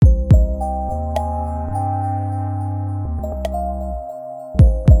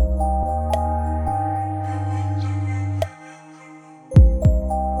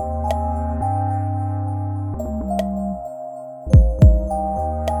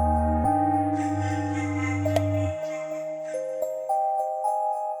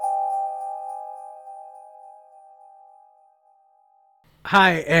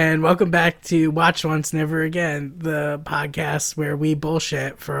Hi, and welcome back to Watch Once, Never Again, the podcast where we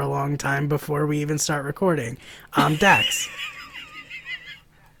bullshit for a long time before we even start recording. I'm Dax.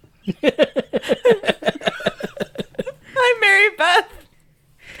 Hi, Mary Beth.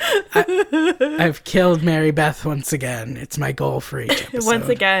 I've killed Mary Beth once again. It's my goal for each episode. Once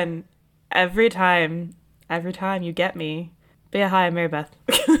again, every time you get me. But yeah, hi, I'm Mary Beth.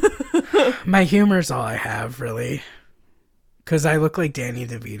 My humor's all I have, really. Because I look like Danny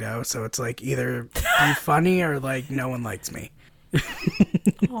DeVito, so it's like either I'm funny or like no one likes me.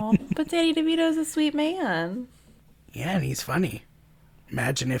 Aw, but Danny DeVito's a sweet man. Yeah, and he's funny.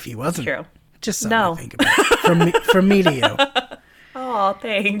 Imagine if he wasn't. True. Just something to think about. From me to you. Oh,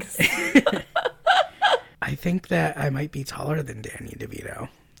 thanks. I think that I might be taller than Danny DeVito.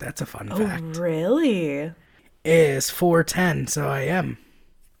 That's a fun fact. Oh, really? Is 4'10", so I am.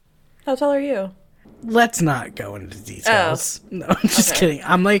 How tall are you? Let's not go into details. No, I'm just kidding.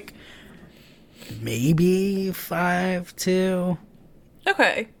 I'm like maybe 5'2".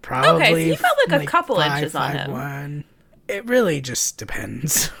 Okay. Probably. Okay, so you got like a couple 5, inches on him. 5'1". It really just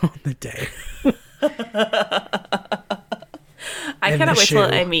depends on the day. I cannot wait till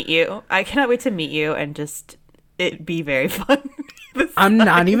I meet you. I cannot wait to meet you and just it be very fun. I'm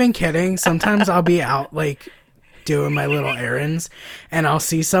not even kidding. Sometimes I'll be out like doing my little errands and I'll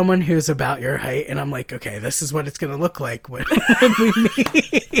see someone who's about your height and I'm like, okay, this is what it's going to look like when we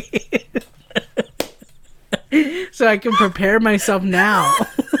meet. So I can prepare myself now.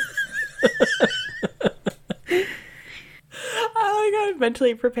 Oh my god,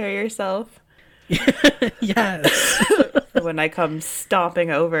 mentally prepare yourself. Yes. When I come stomping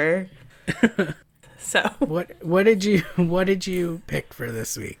over. So what did you pick for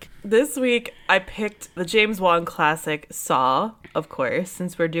this week? this week I picked the James Wan classic Saw, of course,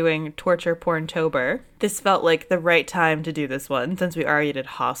 since we're doing Torture Porntober. This felt like the right time to do this one since we already did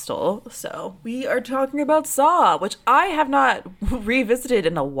Hostel. So we are talking about Saw, which I have not revisited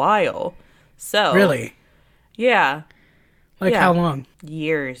in a while. So Really? Yeah. Like how long?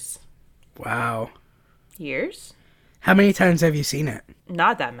 Years. Wow. Years? How many times have you seen it?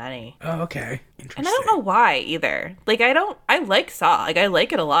 Not that many. Oh, okay. Interesting. And I don't know why either. Like I like Saw. Like I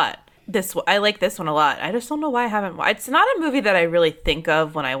like it a lot. I like this one a lot. I just don't know why I haven't. It's not a movie that I really think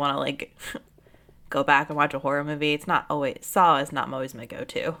of when I want to like go back and watch a horror movie. It's not always Saw is not always my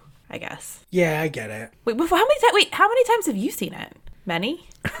go-to, I guess. Yeah, I get it. Wait, before how many times have you seen it? Many?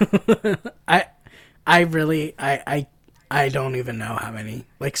 I don't even know how many.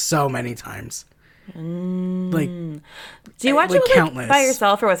 Like so many times. Like, do you watch like it with, countless. by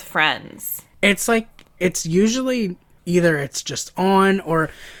yourself or with friends? It's like it's usually either it's just on or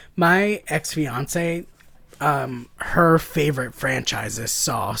my ex-fiance her favorite franchise is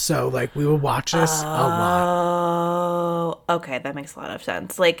Saw, so like we would watch this a lot. Oh, okay, that makes a lot of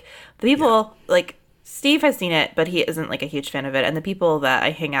sense. Like the people like Steve has seen it, but he isn't like a huge fan of it, and the people that I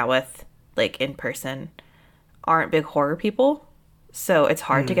hang out with like in person aren't big horror people. So it's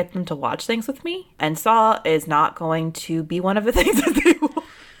hard to get them to watch things with me. And Saw is not going to be one of the things that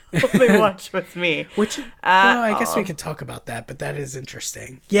they watch with me. Which, I guess we could talk about that, but that is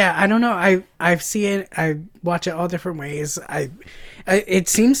interesting. Yeah, I don't know. I see it. I watch it all different ways. It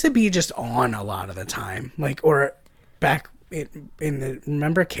seems to be just on a lot of the time. Like, or back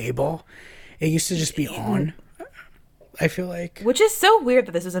remember cable? It used to just be on. I feel like. Which is so weird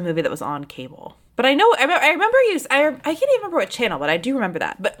that this is a movie that was on cable. But I remember I can't even remember what channel, but I do remember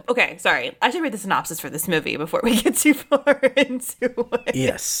that. But okay, sorry. I should read the synopsis for this movie before we get too far into it.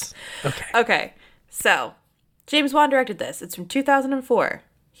 Yes. Okay. Okay. So, James Wan directed this. It's from 2004.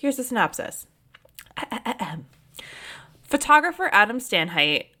 Here's the synopsis. Photographer Adam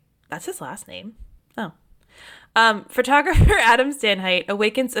Stanheight, that's his last name. Oh. Photographer Adam Stanheight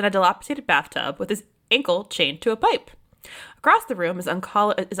awakens in a dilapidated bathtub with his ankle chained to a pipe. Across the room is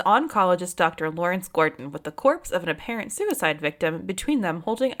oncologist Dr. Lawrence Gordon with the corpse of an apparent suicide victim between them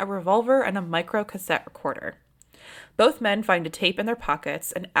holding a revolver and a micro-cassette recorder. Both men find a tape in their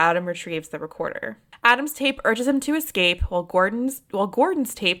pockets, and Adam retrieves the recorder. Adam's tape urges him to escape, while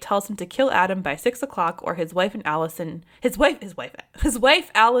Gordon's tape tells him to kill Adam by 6 o'clock, or his wife Allison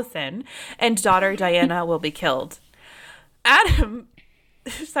and daughter Diana will be killed. Adam.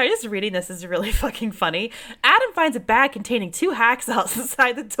 Sorry, just reading this is really fucking funny. Adam finds a bag containing 2 hacksaws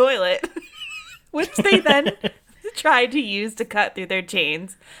inside the toilet, which they then try to use to cut through their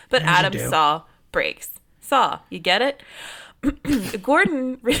chains. But Adam's saw breaks. Saw, you get it?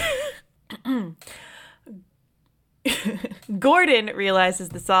 Gordon realizes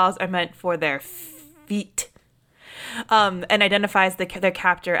the saws are meant for their feet. and identifies their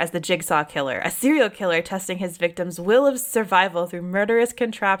captor as the Jigsaw Killer, a serial killer testing his victim's will of survival through murderous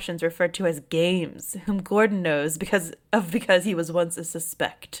contraptions referred to as games, whom Gordon knows because he was once a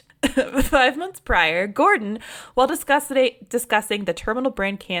suspect. 5 months prior, Gordon, while discussing the terminal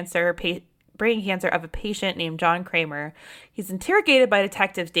brain cancer of a patient named John Kramer, he's interrogated by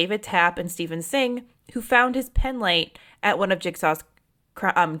detectives David Tapp and Stephen Singh, who found his pen light at one of Jigsaw's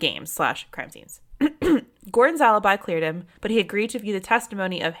games/crime scenes. Gordon's alibi cleared him, but he agreed to view the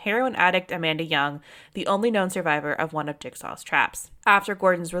testimony of heroin addict Amanda Young, the only known survivor of one of Jigsaw's traps. After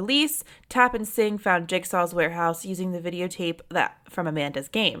Gordon's release, Tapp and Singh found Jigsaw's warehouse using the videotape from Amanda's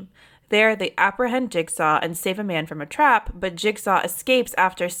game. There, they apprehend Jigsaw and save a man from a trap, but Jigsaw escapes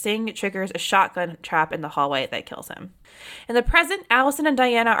after Singh triggers a shotgun trap in the hallway that kills him. In the present, Allison and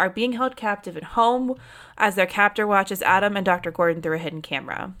Diana are being held captive at home as their captor watches Adam and Dr. Gordon through a hidden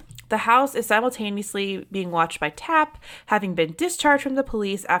camera. The house is simultaneously being watched by Tapp, having been discharged from the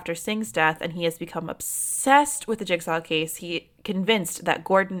police after Singh's death, and he has become obsessed with the Jigsaw case. He convinced that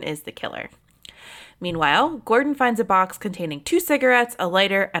Gordon is the killer. Meanwhile, Gordon finds a box containing 2 cigarettes, a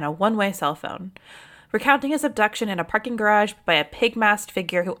lighter, and a one-way cell phone. Recounting his abduction in a parking garage by a pig-masked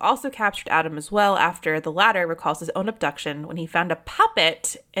figure who also captured Adam as well after the latter recalls his own abduction when he found a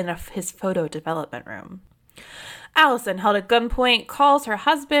puppet in his photo development room. Allison, held at gunpoint, calls her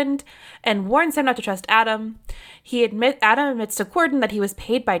husband and warns him not to trust Adam. Adam admits to Gordon that he was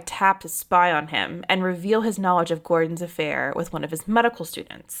paid by Tapp to spy on him and reveal his knowledge of Gordon's affair with one of his medical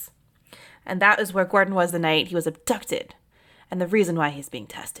students. And that is where Gordon was the night he was abducted, and the reason why he's being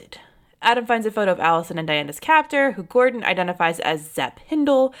tested. Adam finds a photo of Allison and Diana's captor, who Gordon identifies as Zepp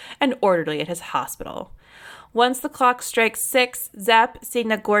Hindle, an orderly at his hospital. Once the clock strikes 6, Zepp, seeing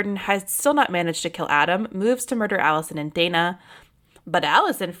that Gordon has still not managed to kill Adam, moves to murder Allison and Dana, but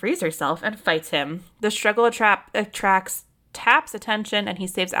Allison frees herself and fights him. The struggle attracts Tapp's attention, and he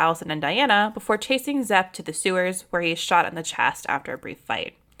saves Allison and Diana before chasing Zepp to the sewers, where he is shot in the chest after a brief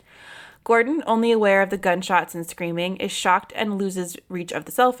fight. Gordon, only aware of the gunshots and screaming, is shocked and loses reach of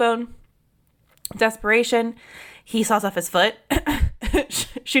the cell phone. Desperation, he saws off his foot,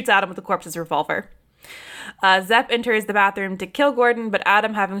 shoots Adam with the corpse's revolver. Zepp enters the bathroom to kill Gordon, but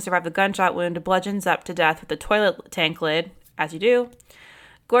Adam, having survived the gunshot wound, bludgeons Zepp to death with the toilet tank lid, as you do.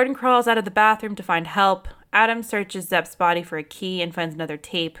 Gordon crawls out of the bathroom to find help. Adam searches Zepp's body for a key and finds another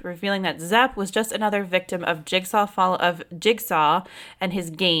tape, revealing that Zepp was just another victim of Jigsaw and his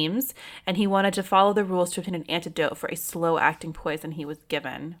games, and he wanted to follow the rules to obtain an antidote for a slow-acting poison he was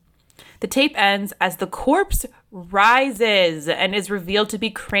given. The tape ends as the corpse rises and is revealed to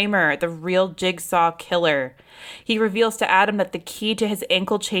be Kramer, the real Jigsaw killer. He reveals to Adam that the key to his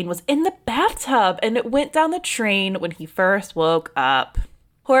ankle chain was in the bathtub and it went down the drain when he first woke up.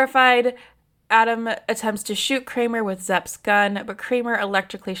 Horrified, Adam attempts to shoot Kramer with Zepp's gun, but Kramer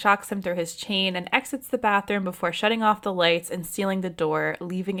electrically shocks him through his chain and exits the bathroom before shutting off the lights and sealing the door,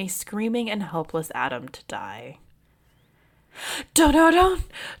 leaving a screaming and helpless Adam to die. Don't.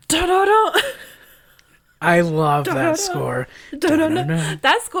 I love that score.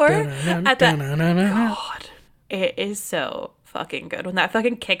 That score at the God, it is so fucking good when that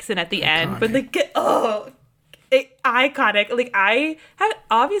fucking kicks in at the end. When iconic. Like, I had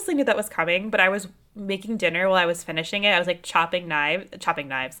obviously knew that was coming, but I was making dinner while I was finishing it. I was like chopping onions,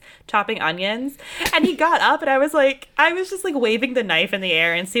 and he got up, and I was just like waving the knife in the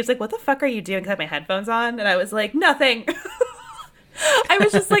air, and Steve's like, "What the fuck are you doing?" Because I had my headphones on, and I was like, "Nothing." I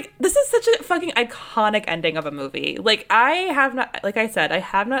was just like, this is such a fucking iconic ending of a movie. Like, I have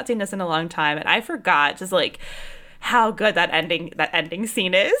not seen this in a long time, and I forgot just like how good that ending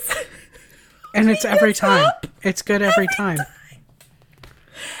scene is. And it's every time. It's good every time.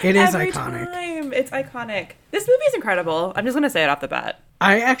 It is iconic. It's iconic. This movie is incredible. I'm just going to say it off the bat.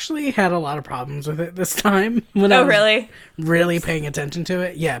 I actually had a lot of problems with it this time when I was really paying attention to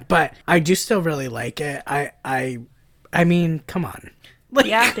it. Yeah, but I do still really like it. I mean, come on. Like,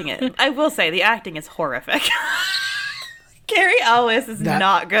 I will say, the acting is horrific. Cary Elwes is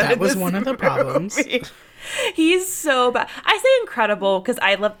not good. That was one of the problems. He's so bad. I say incredible because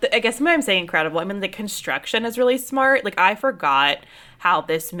I guess when I'm saying incredible, I mean the construction is really smart. Like, I forgot how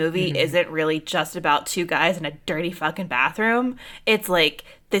this movie isn't really just about two guys in a dirty fucking bathroom. It's like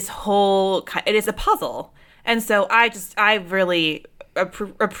this whole, it is a puzzle. And so I really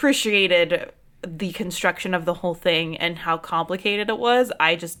appreciated the construction of the whole thing and how complicated it was.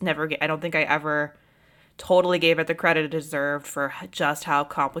 I don't think I ever totally gave it the credit it deserved for just how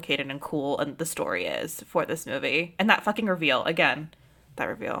complicated and cool and the story is for this movie. And that fucking reveal, again, that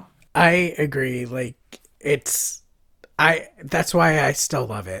reveal. I agree. Like, that's why I still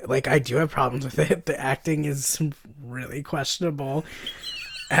love it. Like, I do have problems with it. The acting is really questionable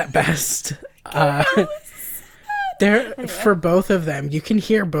at best. There, for both of them, you can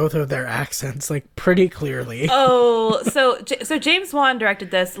hear both of their accents like pretty clearly. Oh, so James Wan directed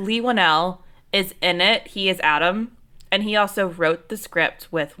this. Lee Whannell is in it. He is Adam, and he also wrote the script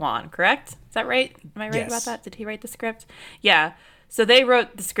with Wan. Correct? Is that right? Am I right about that? Did he write the script? Yeah. So they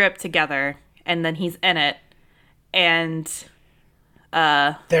wrote the script together, and then he's in it, and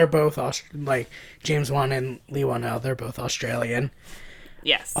they're both like James Wan and Lee Whannell. They're both Australian.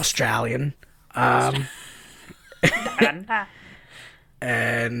 Yes. Australian.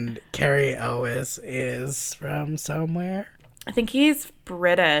 And Carrie Elwes is from somewhere. I think he's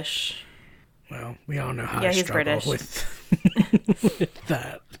British. Well, we all know how yeah, I he's struggle British. with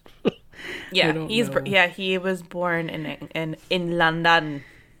that. Yeah, he was born in London.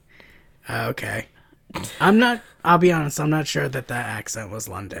 Okay. I'll be honest, I'm not sure that accent was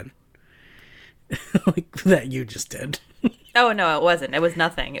London. Like that you just did. Oh, no, it wasn't. It was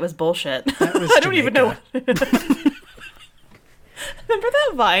nothing. It was bullshit. That was I don't even know. Remember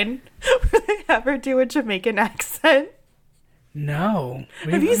that Vine where they have her do a Jamaican accent? No.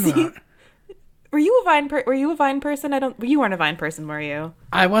 Have you seen? Were you a Vine person? You weren't a Vine person, were you?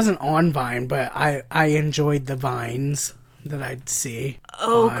 I wasn't on Vine, but I enjoyed the Vines that I'd see.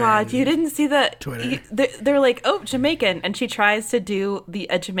 Oh God, you didn't see that? Twitter. They're like, oh, Jamaican, and she tries to do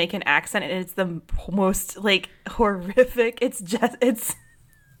a Jamaican accent, and it's the most like horrific. It's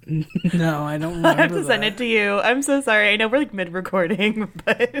No, I don't remember. I have to send it to you. I'm so sorry. I know we're like mid-recording,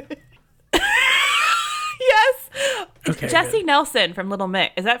 but yes. Okay, Jessie good. Nelson from Little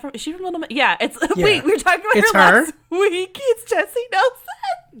Mix. Is she from Little Mix? Yeah. Yeah. Wait, we were talking about It's her last week. It's Jessie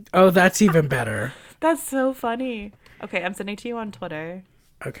Nelson. Oh, that's even better. That's so funny. Okay, I'm sending it to you on Twitter.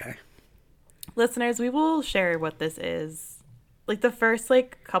 Okay. Listeners, we will share what this is. Like the first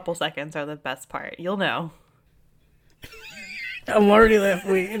couple seconds are the best part. You'll know. I'm already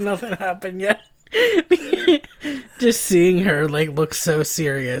laughing. Nothing happened yet. Just seeing her look so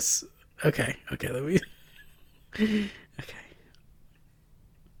serious. Okay, let me. Okay.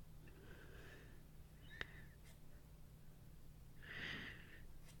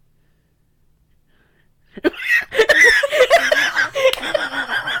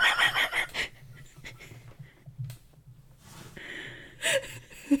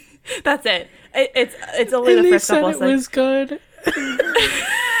 That's it. It's only And the they first said couple it seconds. was good. They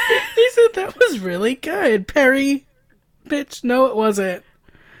said that was really good, Perry. Bitch, no, it wasn't.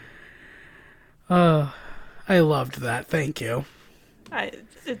 Oh, I loved that. Thank you.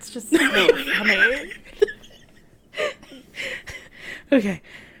 It's just so funny. Okay.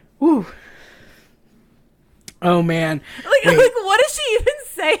 Woo. Oh man. Like what is she even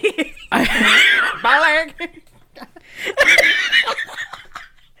saying? I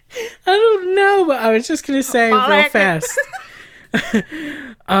don't know, but I was just gonna say real fast.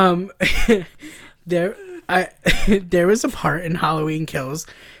 There was a part in Halloween Kills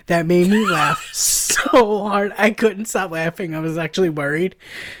that made me laugh so hard I couldn't stop laughing. I was actually worried.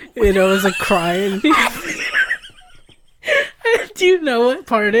 I was crying. Do you know what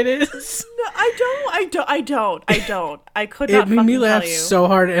part it is? No, I don't. I could not. It made me laugh tell you. so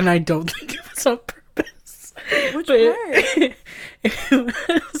hard, and I don't think it was on purpose. Which part?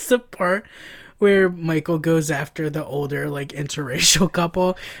 It was the part where Michael goes after the older, interracial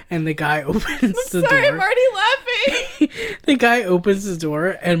couple, and the guy opens the Sorry, door. I'm already laughing. The guy opens the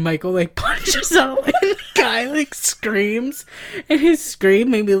door, and Michael, punches out, and the guy, screams, and his scream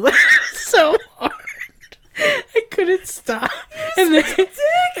made me laugh so hard. I couldn't stop. And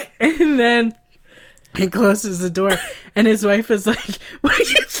then he closes the door, and his wife is like, "What do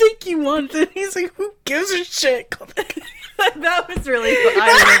you think you want?" And he's like, "Who gives a shit?" That was really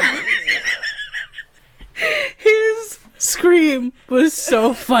fun. His scream was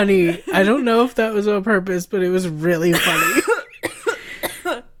so funny. I don't know if that was on purpose, but it was really funny.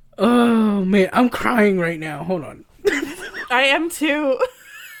 Oh man, I'm crying right now. Hold on. I am too.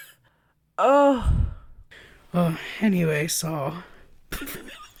 Oh. Anyway, Saw.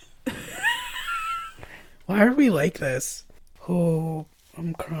 Why are we like this? Oh,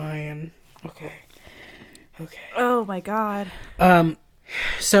 I'm crying. Okay. Oh my God.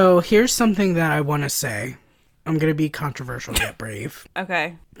 So here's something that I want to say. I'm gonna be controversial yet brave.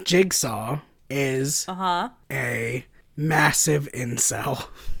 Okay. Jigsaw is a massive incel.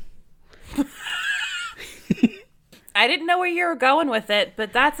 I didn't know where you were going with it,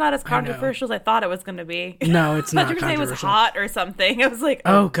 but that's not as controversial as I thought it was going to be. No, it's not I thought you were saying it was controversial. hot or something. I was like,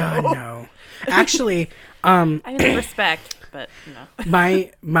 Oh God, no. Actually, I mean, respect, but no.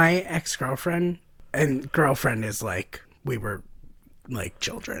 my ex-girlfriend and girlfriend is we were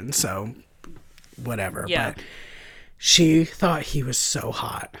children, so whatever. Yeah. she thought he was so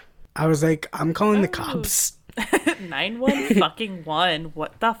hot. I was like, I'm calling the cops. 911.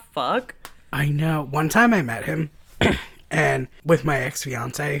 What the fuck? I know. One time I met him and with my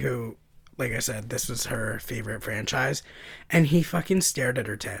ex-fiance who, like I said, this was her favorite franchise, and he fucking stared at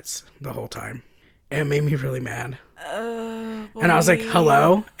her tits the whole time. And it made me really mad. And I was like,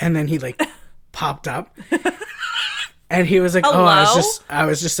 hello? And then he like popped up. And he was like, hello? Oh, I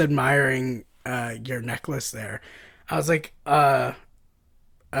was just admiring your necklace there. I was like,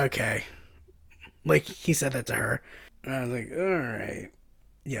 okay. Like, he said that to her. And I was like, all right.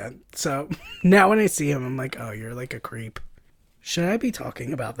 Yeah. So now when I see him, I'm like, oh, you're like a creep. Should I be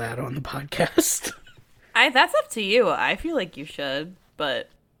talking about that on the podcast? That's up to you. I feel like you should, but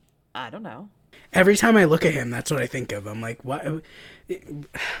I don't know. Every time I look at him, that's what I think of. I'm like, what?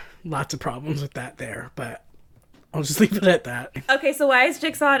 Lots of problems with that there, but I'll just leave it at that. Okay, so why is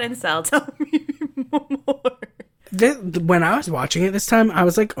Jigsaw an incel? Tell me more. When I was watching it this time, I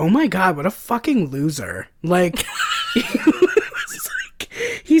was like, oh my god, what a fucking loser. Like,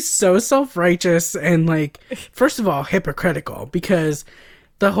 he's so self-righteous and, like, first of all, hypocritical, because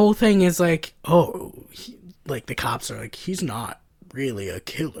the whole thing is like, like, the cops are like, he's not really a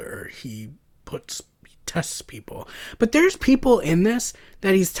killer. He tests people. But there's people in this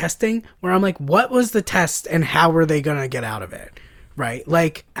that he's testing where I'm like, what was the test and how were they gonna get out of it? Right?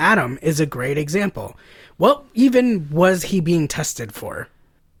 Like, Adam is a great example. What even was he being tested for?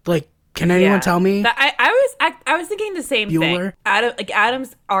 Like, can anyone tell me? I was thinking the same Bueller? thing.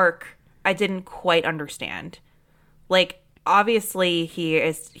 Adam's arc, I didn't quite understand. Like, obviously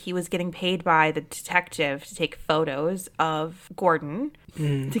he was getting paid by the detective to take photos of Gordon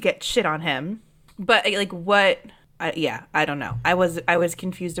to get shit on him. But like, what? I don't know. I was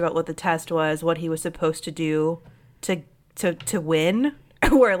confused about what the test was, what he was supposed to do to win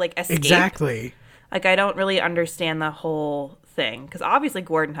or like escape. Exactly. Like, I don't really understand the whole thing, because obviously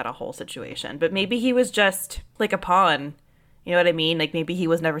Gordon had a whole situation, but maybe he was just like a pawn. You know what I mean? Like, maybe he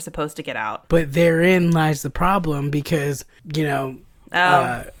was never supposed to get out. But therein lies the problem, because, you know,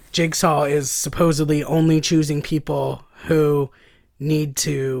 Jigsaw is supposedly only choosing people who need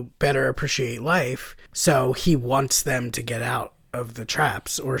to better appreciate life. So he wants them to get out of the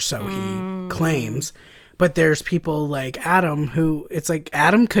traps, or so he claims. But there's people like Adam who, it's like,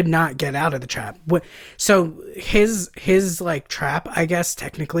 Adam could not get out of the trap. So his like trap, I guess,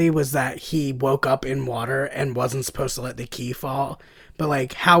 technically was that he woke up in water and wasn't supposed to let the key fall. But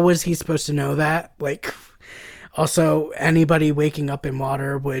like, how was he supposed to know that? Like, also, anybody waking up in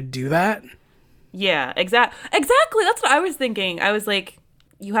water would do that? Yeah, exactly. That's what I was thinking. I was like,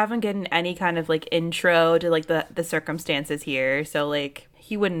 you haven't gotten any kind of like intro to like the circumstances here. So like,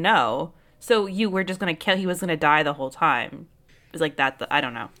 he wouldn't know. So you were just going to kill, he was going to die the whole time. It was like that, I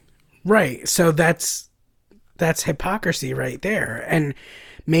don't know. Right. So that's hypocrisy right there. And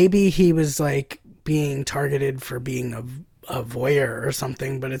maybe he was like being targeted for being a voyeur or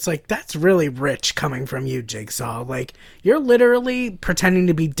something, but it's like, that's really rich coming from you, Jigsaw. Like, you're literally pretending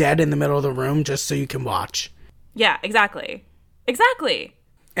to be dead in the middle of the room just so you can watch. Yeah, exactly.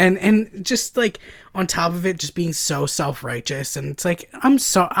 And just like on top of it, just being so self-righteous, and it's like, I'm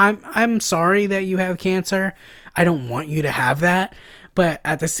sorry that you have cancer. I don't want you to have that, but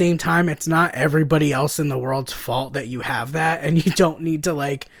at the same time, it's not everybody else in the world's fault that you have that, and you don't need to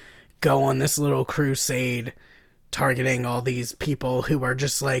like go on this little crusade targeting all these people who are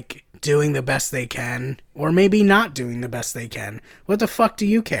just like doing the best they can, or maybe not doing the best they can. What the fuck do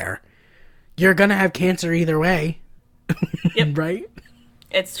you care? You're gonna have cancer either way. Yep. Right?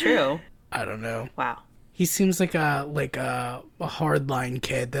 It's true. I don't know. Wow. He seems like a hardline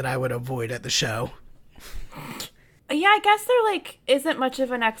kid that I would avoid at the show. Yeah, I guess there like isn't much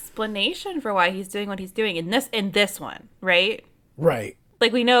of an explanation for why he's doing what he's doing in this one, right? Right.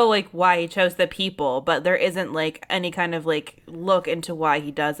 Like, we know like why he chose the people, but there isn't like any kind of like look into why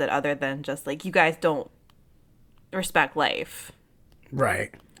he does it, other than just like, you guys don't respect life.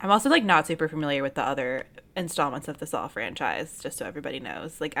 Right. I'm also like not super familiar with the other installments of the Saw franchise, just so everybody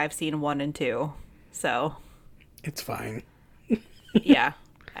knows. Like, I've seen 1 and 2, so it's fine. Yeah,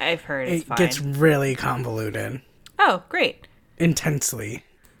 I've heard it's fine. It gets really convoluted. Oh, great. Intensely.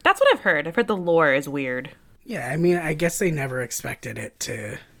 That's what I've heard. I've heard the lore is weird. Yeah, I mean, I guess they never expected it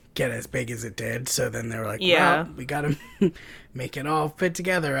to get as big as it did, so then they were like, yeah, well, we gotta make it all fit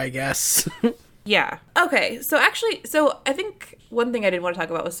together, I guess. Yeah. Okay, so I think one thing I did want to talk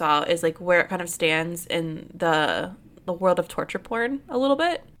about with Saw is like where it kind of stands in the world of torture porn a little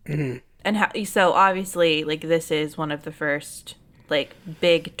bit. Mm-hmm. And how, so obviously, like, this is one of the first like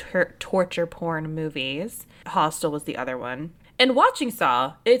big torture porn movies. Hostel was the other one. And watching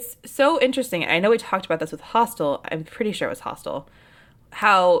Saw, it's so interesting. I know we talked about this with Hostel. I'm pretty sure it was Hostel.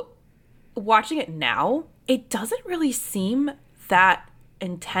 How watching it now, it doesn't really seem that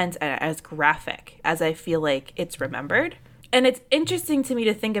intense and as graphic as I feel like it's remembered. And it's interesting to me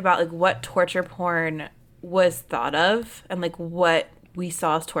to think about like what torture porn was thought of and like what we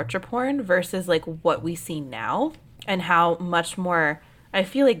saw as torture porn versus like what we see now, and how much more I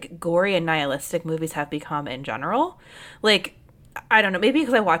feel like gory and nihilistic movies have become in general. Like, I don't know, maybe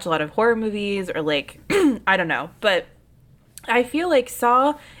because I watch a lot of horror movies or like, I don't know. But I feel like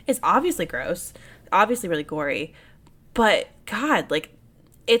Saw is obviously gross, obviously really gory. But God, like,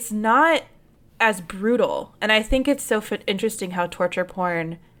 it's not as brutal. And I think it's so interesting how torture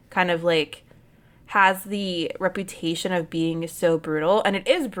porn kind of like has the reputation of being so brutal. And it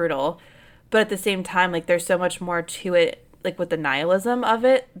is brutal. But at the same time, like, there's so much more to it, like with the nihilism of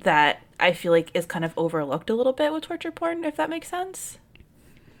it, that I feel like is kind of overlooked a little bit with torture porn, if that makes sense.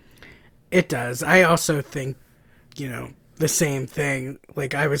 It does. I also think, the same thing.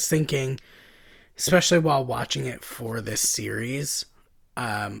 Like, I was thinking, especially while watching it for this series,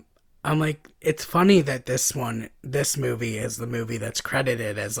 I'm like, it's funny that this movie is the movie that's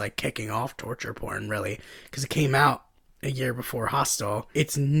credited as like kicking off torture porn, really, because it came out a year before Hostel.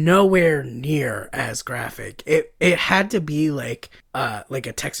 It's nowhere near as graphic. It had to be like a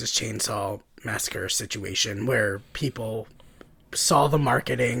Texas Chainsaw Massacre situation where people saw the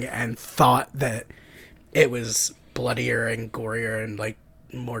marketing and thought that it was bloodier and gorier and like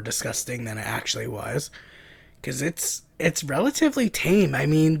more disgusting than it actually was. Because it's relatively tame. I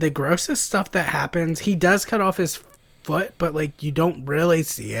mean, the grossest stuff that happens, he does cut off his foot, but like you don't really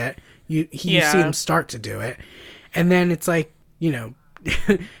see it. You see him start to do it. And then it's like,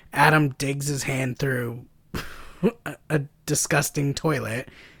 Adam digs his hand through a disgusting toilet.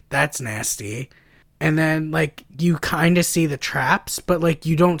 That's nasty. And then, like, you kind of see the traps, but, like,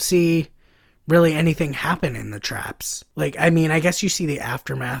 you don't see really anything happen in the traps. Like, I mean, I guess you see the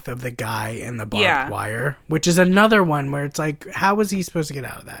aftermath of the guy in the barbed wire, which is another one where it's like, how was he supposed to get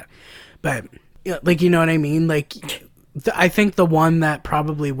out of that? But, like, you know what I mean? Like, I think the one that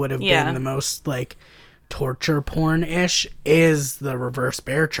probably would have been the most, like, torture porn-ish is the reverse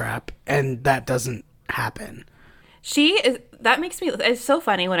bear trap, and that doesn't happen. That makes me, it's so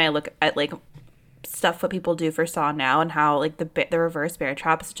funny when I look at like stuff what people do for Saw now, and how like the reverse bear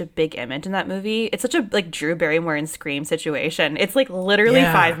trap is such a big image in that movie. It's such a like Drew Barrymore and Scream situation. It's like literally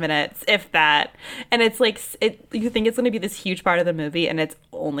 5 minutes, if that, and it's like you think it's going to be this huge part of the movie, and it's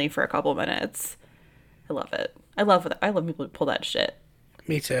only for a couple minutes. I love it. I love people who pull that shit.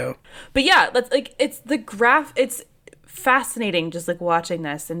 Me too. But yeah, that's like, it's fascinating just like watching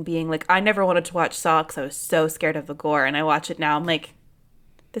this and being like, I never wanted to watch Saw because I was so scared of the gore, and I watch it now, I'm like,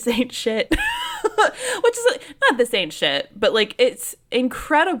 this ain't shit. Which is like, not this ain't shit, but like it's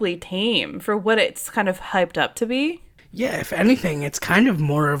incredibly tame for what it's kind of hyped up to be. Yeah, if anything, it's kind of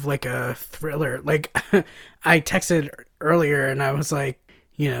more of like a thriller. Like, I texted earlier and I was like,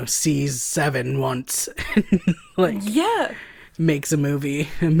 sees Seven once. Like, yeah, makes a movie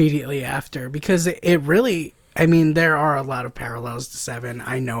immediately after, because it really, I mean, there are a lot of parallels to Seven.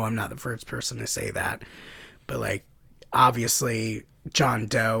 I know I'm not the first person to say that, but like, obviously John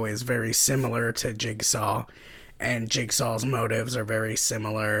Doe is very similar to Jigsaw, and Jigsaw's motives are very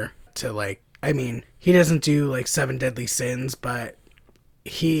similar to, like, I mean, he doesn't do like 7 deadly sins, but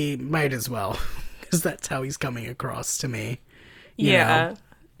he might as well, because that's how he's coming across to me. You know?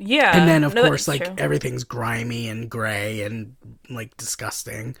 Yeah. And then, of course, like, true. Everything's grimy and gray and, like,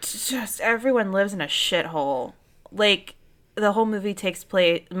 disgusting. Just everyone lives in a shithole. Like, the whole movie takes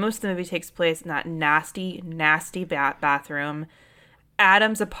place, most of the movie takes place in that nasty, nasty bathroom.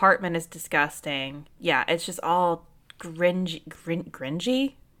 Adam's apartment is disgusting. Yeah, it's just all grungy?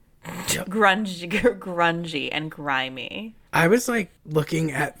 Grungy and grimy. I was, like,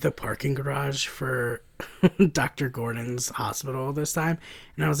 looking at the parking garage for Dr. Gordon's hospital this time,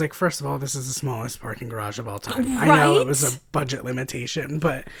 and I was like, first of all, this is the smallest parking garage of all time. Right? I know it was a budget limitation,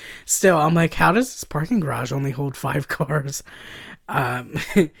 but still, I'm like, how does this parking garage only hold 5 cars?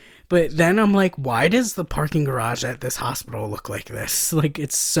 But then I'm like, why does the parking garage at this hospital look like this? Like,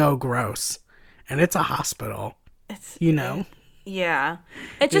 it's so gross. And it's a hospital. Yeah.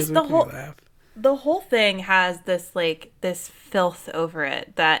 It's just the whole thing has this, like, this filth over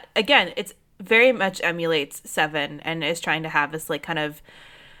it that, again, it's very much emulates Seven and is trying to have this, like, kind of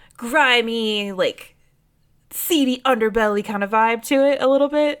grimy, like, seedy underbelly kind of vibe to it a little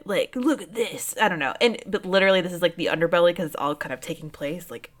bit. Like, look at this. I don't know. But literally this is, like, the underbelly because it's all kind of taking place,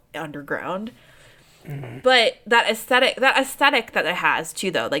 like, underground. But that aesthetic that it has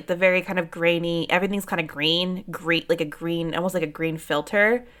too, though, like the very kind of grainy, everything's kind of green, like a green, almost like a green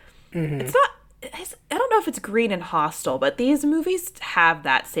filter. It's not. I don't know if it's green and Hostel, but these movies have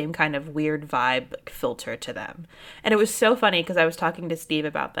that same kind of weird vibe filter to them. And it was so funny because I was talking to Steve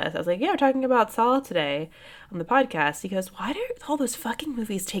about this. I was like, yeah, we're talking about Saw today on the podcast. He goes, why do all those fucking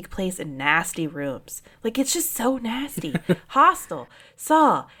movies take place in nasty rooms? Like, it's just so nasty. Hostel,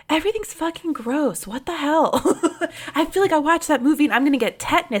 Saw, everything's fucking gross. What the hell? I feel like I watched that movie and I'm going to get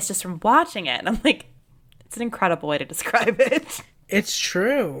tetanus just from watching it. And I'm like, it's an incredible way to describe it. It's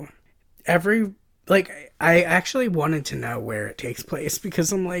true. I actually wanted to know where it takes place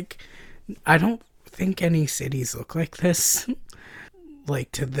because I'm like, I don't think any cities look like this,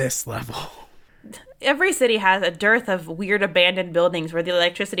 like to this level. Every city has a dearth of weird abandoned buildings where the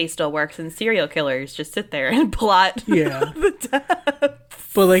electricity still works and serial killers just sit there and plot. Yeah.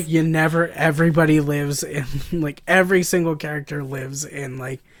 But like everybody lives in, like every single character lives in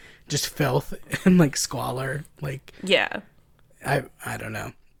like just filth and like squalor. Like, yeah. I don't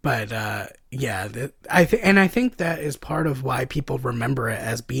know. But, I think that is part of why people remember it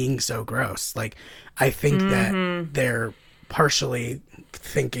as being so gross. Like, I think that they're partially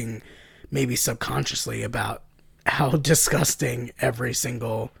thinking, maybe subconsciously, about how disgusting every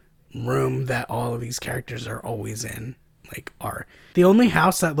single room that all of these characters are always in, like, are. The only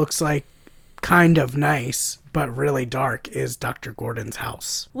house that looks like kind of nice but really dark is Dr. Gordon's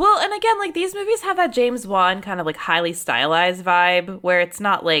house. Well, and again, like, these movies have that James Wan kind of like highly stylized vibe where it's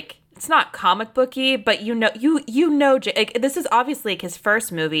not comic booky, but like, this is obviously like his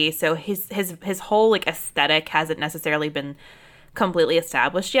first movie, so his whole like aesthetic hasn't necessarily been completely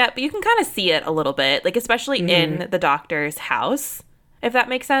established yet, but you can kind of see it a little bit, like especially in the doctor's house. If that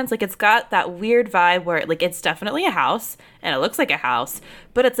makes sense. Like, it's got that weird vibe where, like, it's definitely a house, and it looks like a house,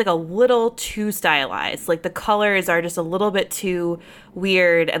 but it's, like, a little too stylized. Like, the colors are just a little bit too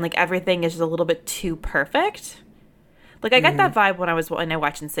weird, and, like, everything is just a little bit too perfect. Like, I get that vibe when I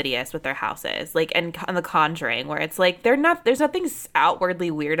watch Insidious with their houses, like, and The Conjuring, where it's, like, there's nothing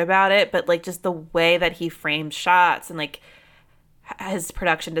outwardly weird about it, but, like, just the way that he frames shots and, like, his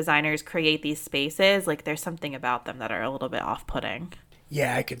production designers create these spaces, like, there's something about them that are a little bit off-putting.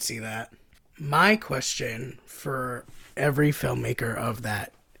 Yeah, I could see that. My question for every filmmaker of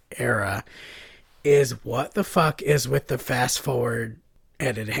that era is, what the fuck is with the fast forward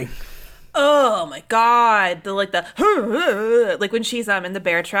editing? Oh my god, the like when she's in the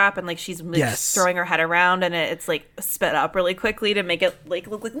bear trap and like she's like, throwing her head around and it's like sped up really quickly to make it like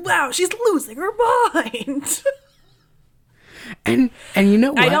look like, wow, she's losing her mind. And you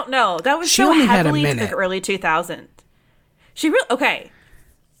know what? I don't know. That was she so only heavily had a to the early 2000s. Okay.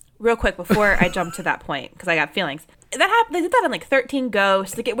 Real quick before I jump to that point, because I got feelings. That happened. They did that in like 13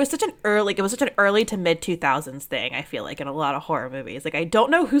 Ghosts. Like, it was such an early to mid 2000s thing. I feel like in a lot of horror movies. Like, I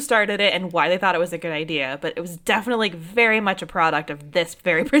don't know who started it and why they thought it was a good idea, but it was definitely like, very much a product of this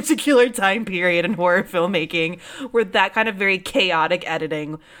very particular time period in horror filmmaking, where that kind of very chaotic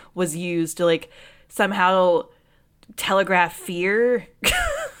editing was used to like somehow telegraph fear,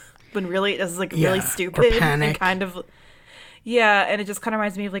 when really it's like really stupid and kind of. Yeah, and it just kind of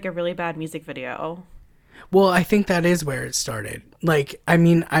reminds me of, like, a really bad music video. Well, I think that is where it started. Like, I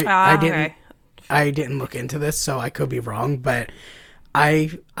mean, I didn't look into this, so I could be wrong, but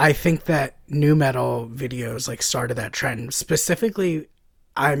I think that nu metal videos, like, started that trend. Specifically,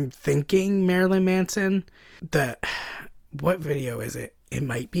 I'm thinking Marilyn Manson. What video is it? It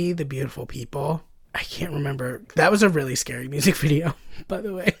might be The Beautiful People. I can't remember. That was a really scary music video, by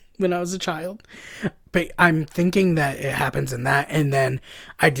the way, when I was a child. But I'm thinking that it happens in that. And then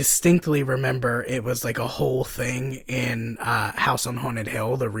I distinctly remember it was like a whole thing in House on Haunted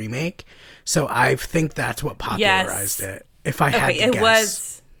Hill, the remake. So I think that's what popularized it. If I had to guess. It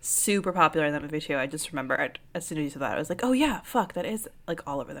was super popular in that movie too. I just remember it, as soon as you said that, I was like, oh yeah, fuck, that is like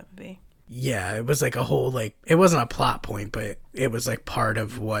all over that movie. Yeah, it was like a whole, like, it wasn't a plot point, but it was like part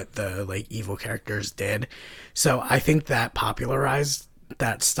of what the like evil characters did. So I think that popularized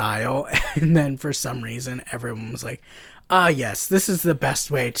that style, and then for some reason everyone was like, yes, this is the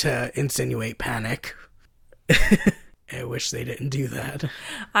best way to insinuate panic. I wish they didn't do that.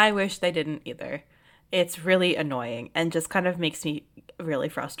 I wish they didn't either. It's really annoying and just kind of makes me really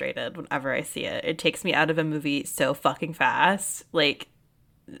frustrated whenever I see it. It takes me out of a movie so fucking fast. Like,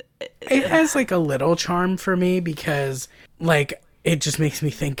 it has like a little charm for me because like it just makes me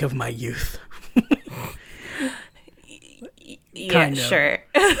think of my youth. Yeah, sure.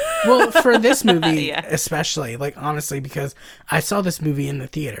 Well, for this movie Yeah. especially, like honestly, because I saw this movie in the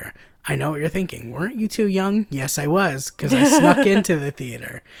theater. I know what you're thinking. Weren't you too young? Yes, I was, because I snuck into the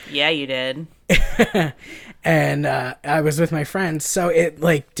theater. Yeah, you did. And I was with my friends, so it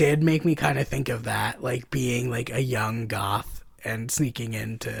like did make me kind of think of that, like being like a young goth and sneaking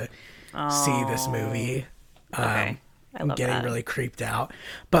in to see this movie. Okay. I love Getting that. really creeped out.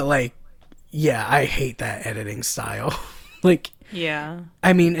 But like, yeah, I hate that editing style. Like, Yeah.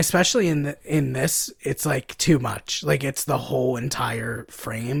 I mean, especially in this, it's like too much. Like it's the whole entire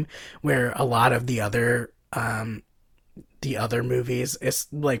frame, where a lot of the other movies, it's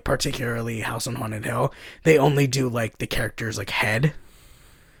like particularly House on Haunted Hill, they only do like the character's like head.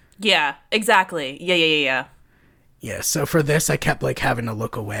 Yeah, exactly. Yeah. Yeah, so for this I kept like having to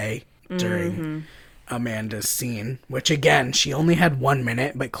look away during Amanda's scene, which again, she only had 1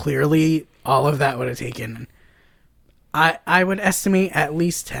 minute, but clearly all of that would have taken, I would estimate, at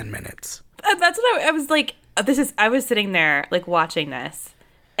least 10 minutes. That's what I was like. I was sitting there like watching this,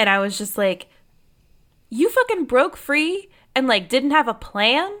 and I was just like, you fucking broke free and like didn't have a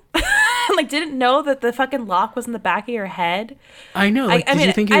plan, and like didn't know that the fucking lock was in the back of your head. I know. Like, I did mean,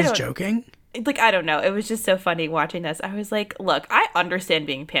 you think he I was don't- joking? Like, I don't know. It was just so funny watching this. I was like, look, I understand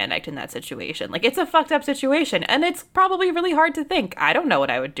being panicked in that situation. Like, it's a fucked up situation, and it's probably really hard to think. I don't know what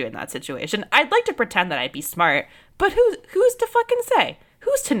I would do in that situation. I'd like to pretend that I'd be smart, but who's to fucking say?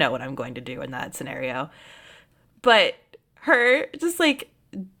 Who's to know what I'm going to do in that scenario? But her just, like,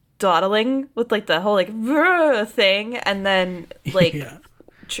 dawdling with, like, the whole, like, thing, and then, like, Yeah.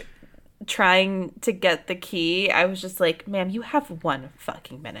 trying to get the key, I was just like, ma'am, you have 1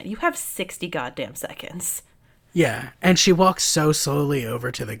 fucking minute. You have 60 goddamn seconds. Yeah, and she walks so slowly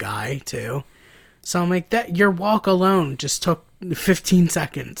over to the guy too. So I'm like, that your walk alone just took 15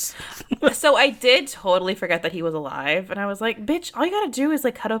 seconds. So I did totally forget that he was alive, and I was like, bitch, all you gotta do is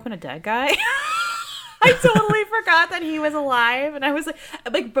like cut open a dead guy. I totally forgot that he was alive, and I was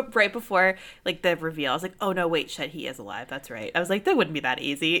like right before like the reveal, I was like, oh no, wait, shit, he is alive. That's right. I was like, that wouldn't be that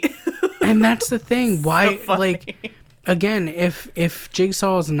easy. And that's the thing. Why, funny. like, again, if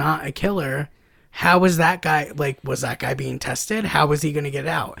Jigsaw is not a killer, how was that guy, like, was that guy being tested? How was he going to get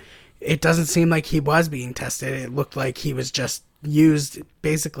out? It doesn't seem like he was being tested. It looked like he was just used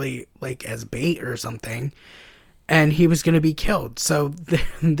basically like as bait or something, and he was going to be killed. So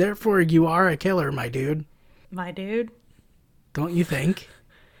therefore, you are a killer, my dude. My dude. Don't you think?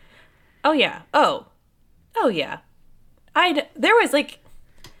 Oh yeah. Oh yeah. There was like,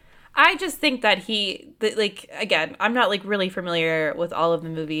 I just think that like, again, I'm not like really familiar with all of the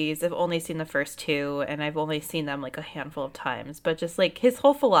movies. I've only seen the first 2, and I've only seen them like a handful of times. But just like his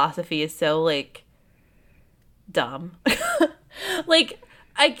whole philosophy is so like dumb. Like,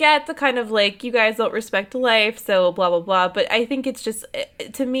 I get the kind of like, you guys don't respect life, so blah blah blah. But I think it's just,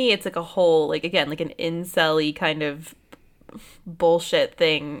 to me, it's like a whole, like, again, like an incel-y kind of bullshit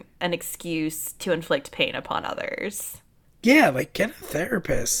thing, an excuse to inflict pain upon others. Yeah, like, get a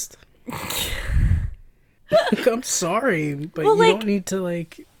therapist. Like, I'm sorry, but Well, you like, don't need to,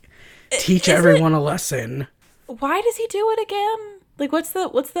 like, teach is everyone a lesson. Why does he do it again? Like, what's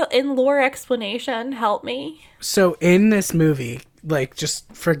the in-lore explanation? Help me. So in this movie, like,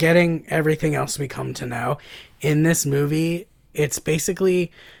 just forgetting everything else we come to know, in this movie, it's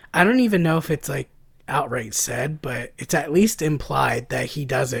basically, I don't even know if it's, like, outright said, but it's at least implied that he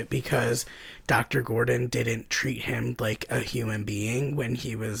does it because Dr. Gordon didn't treat him like a human being when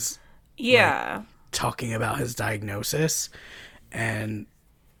he was Yeah. talking about his diagnosis. And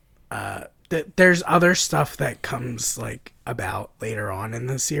there's other stuff that comes like about later on in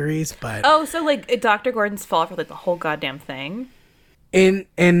the series, but Oh, so like Dr. Gordon's fault for like the whole goddamn thing in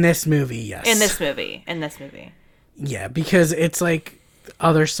this movie, yes. in this movie. Yeah, because it's like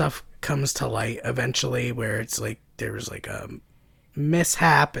other stuff comes to light eventually where it's like there was like a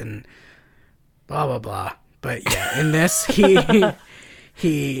mishap and blah blah blah. But yeah, in this he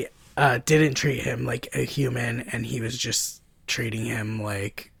didn't treat him like a human, and he was just treating him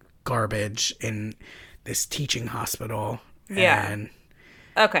like garbage in this teaching hospital. Yeah. And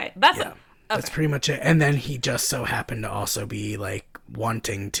Okay, that's yeah, that's pretty much it. And then he just so happened to also be like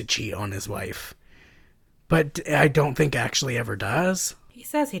wanting to cheat on his wife, but I don't think actually ever does. he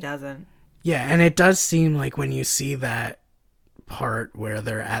says he doesn't. Yeah, and it does seem like when you see that part where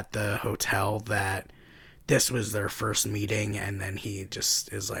they're at the hotel that this was their first meeting, and then he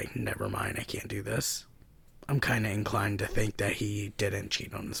just is like, never mind, I can't do this. I'm kind of inclined to think that he didn't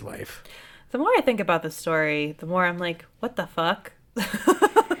cheat on his wife. The more I think about the story, the more I'm like, what the fuck?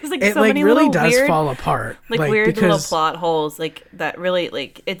 There's like It so like many really little does weird, fall apart. like weird little because- plot holes, like that really,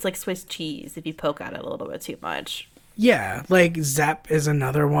 like, it's like Swiss cheese if you poke at it a little bit too much. Yeah, like Zep is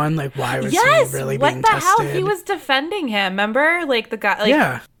another one. Like, why was Yes, he really what being the hell? tested? He was defending him. Remember, like the guy.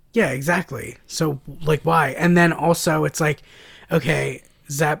 Like, yeah, exactly. So, like, why? And then also, it's like, okay,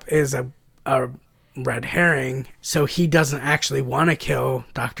 Zep is a red herring, so he doesn't actually want to kill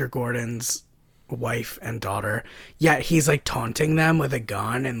Dr. Gordon's wife and daughter. Yet he's like taunting them with a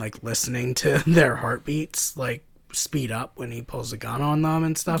gun and like listening to their heartbeats like speed up when he pulls a gun on them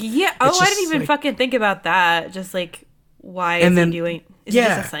and stuff. Yeah. Oh, I didn't even like, fucking think about that. Just like, why is he doing? Is he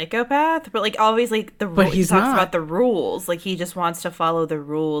just a psychopath? But like, always like the rules. He talks about the rules. Like he just wants to follow the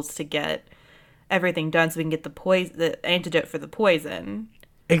rules to get everything done, so we can get the antidote for the poison.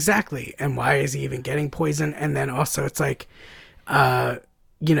 Exactly. And why is he even getting poison? And then also, it's like,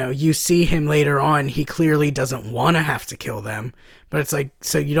 you know, you see him later on. He clearly doesn't want to have to kill them, but it's like,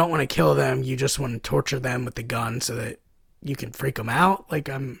 so you don't want to kill them. You just want to torture them with the gun so that you can freak them out. Like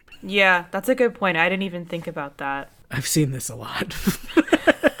Yeah, that's a good point. I didn't even think about that. I've seen this a lot.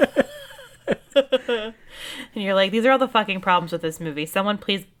 And you're like, these are all the fucking problems with this movie. Someone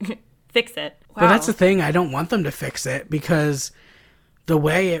please fix it. Wow. But that's the thing. I don't want them to fix it because the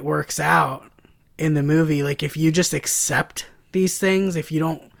way it works out in the movie, like if you just accept these things, if you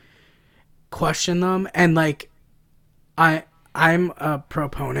don't question them, and like I'm a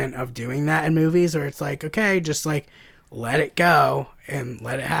proponent of doing that in movies where it's like, okay, just like let it go and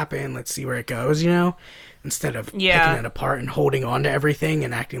let it happen. Let's see where it goes, you know, instead of picking it apart and holding on to everything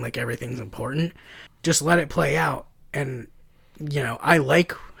and acting like everything's important. Just let it play out. And, you know, I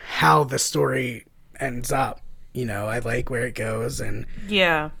like how the story ends up. You know, I like where it goes. And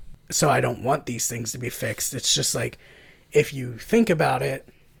yeah. So I don't want these things to be fixed. It's just like, if you think about it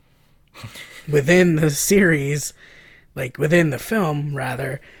within the series, like within the film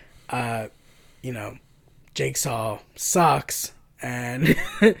rather, you know, Jigsaw sucks and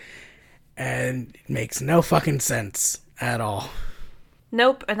and it makes no fucking sense at all.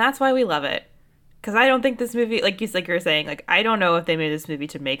 Nope, and that's why we love it. Because I don't think this movie, like you were saying, like I don't know if they made this movie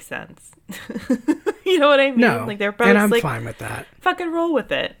to make sense. You know what I mean? No, like they're probably and I'm like, fine with that. Fucking roll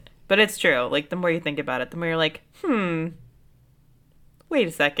with it. But it's true. Like the more you think about it, the more you're like, wait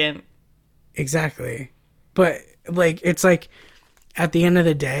a second. Exactly. But like it's like at the end of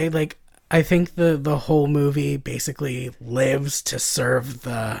the day, like I think the whole movie basically lives to serve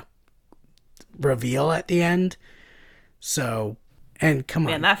the reveal at the end. So, and come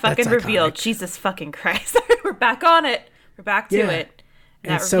on. Man, that fucking reveal. Iconic. Jesus fucking Christ. We're back on it. We're back to it.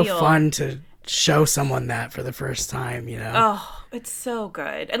 And it's reveal. So fun to show someone that for the first time, you know? Oh, it's so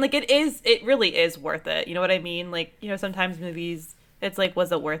good. And like it really is worth it. You know what I mean? Like, you know, sometimes movies, it's like,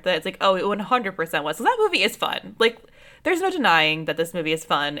 was it worth it? It's like, oh, it 100% was. So that movie is fun. Like, there's no denying that this movie is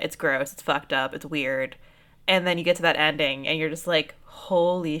fun. It's gross. It's fucked up. It's weird. And then you get to that ending and you're just like,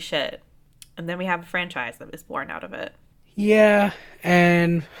 holy shit. And then we have a franchise that is born out of it. Yeah,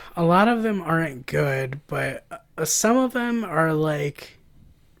 and a lot of them aren't good, but some of them are like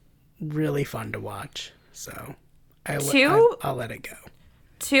really fun to watch. So I'll let it go.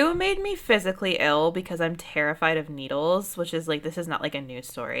 2 made me physically ill because I'm terrified of needles, which is like, this is not like a news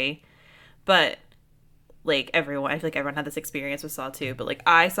story, but like I feel like everyone had this experience with Saw 2, but like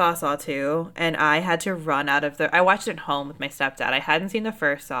I saw Saw 2 and I had to run out of I watched it at home with my stepdad. I hadn't seen the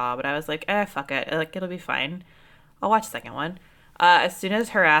first Saw, but I was like, fuck it. Like, it'll be fine. I'll watch the second one. As soon as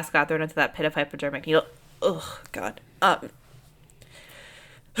her ass got thrown into that pit of hypodermic needle, oh god.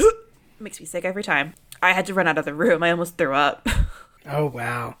 Makes me sick every time. I had to run out of the room. I almost threw up. Oh,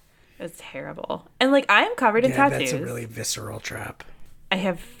 wow. It was terrible. And like, I am covered in tattoos. That's a really visceral trap. I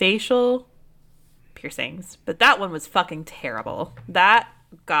have facial piercings, but that one was fucking terrible. That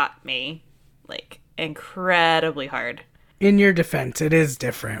got me like incredibly hard. In your defense, it is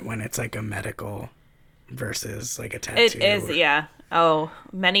different when it's like a medical versus like a tattoo. It is, yeah. Oh,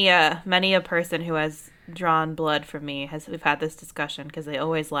 many a person who has drawn blood from me we've had this discussion because they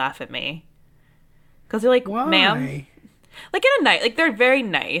always laugh at me because they're like, why? Ma'am, like in a night, like they're very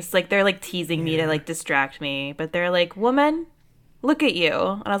nice, like they're like teasing me to like distract me, but they're like, woman, look at you.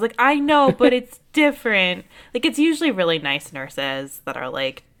 And I was like, I know, but it's different. Like, it's usually really nice nurses that are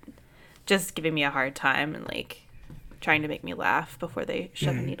like just giving me a hard time and like trying to make me laugh before they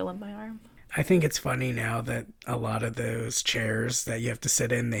shove a needle in my arm. I think it's funny now that a lot of those chairs that you have to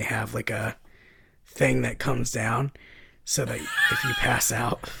sit in, they have like a thing that comes down so that if you pass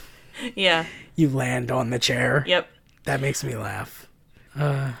out, yeah, you land on the chair. Yep. That makes me laugh.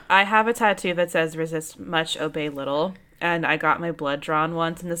 I have a tattoo that says resist much, obey little. and I got my blood drawn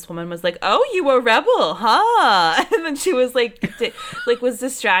once, and this woman was like, "Oh, you were a rebel, huh?" And then she was like, was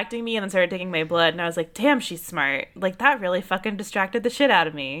distracting me, and then started taking my blood, and I was like, "Damn, she's smart." Like, that really fucking distracted the shit out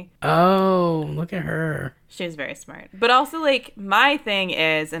of me. Oh, look at her. She was very smart. But also, like, my thing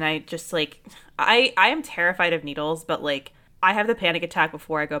is, and I just, like, I am terrified of needles, but, like, I have the panic attack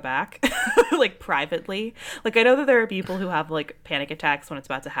before I go back, like, privately. Like, I know that there are people who have, like, panic attacks when it's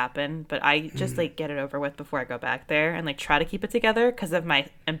about to happen, but I just, like, get it over with before I go back there and, like, try to keep it together because of my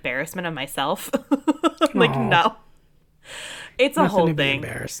embarrassment of myself. Like, Aw. no. It's a Nothing whole to be thing.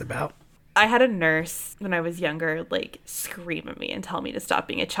 embarrassed about. I had a nurse when I was younger, like, scream at me and tell me to stop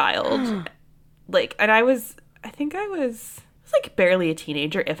being a child. Like, and I was like, barely a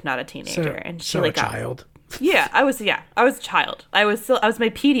teenager, if not a teenager. And she, like, a child. Yeah, I was a child. I was my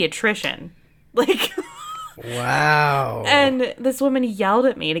pediatrician. Like, Wow. and this woman yelled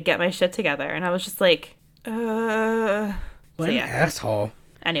at me to get my shit together, and I was just like, What So, an yeah. asshole.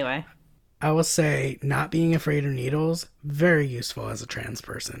 Anyway. I will say, not being afraid of needles, very useful as a trans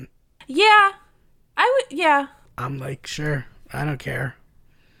person. Yeah. Yeah. I'm like, sure, I don't care.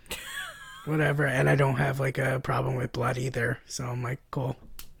 Whatever. And I don't have, like, a problem with blood either. So I'm like, cool.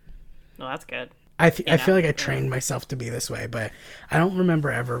 Well, that's good. I feel like I trained myself to be this way, but I don't remember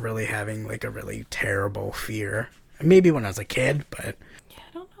ever really having, like, a really terrible fear. Maybe when I was a kid, but... Yeah,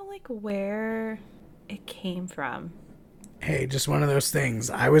 I don't know, like, where it came from. Hey, just one of those things.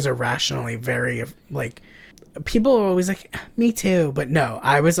 I was irrationally very, like... People are always like, me too, but no.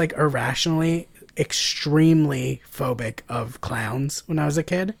 I was, like, irrationally extremely phobic of clowns when I was a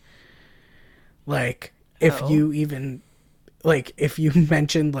kid. Like, if you even... Like, if you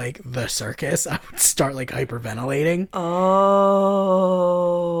mentioned, like, the circus, I would start, like, hyperventilating. Oh.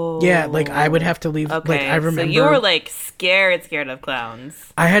 Yeah, like, I would have to leave. Okay, Like, I remember. so you were, like, scared of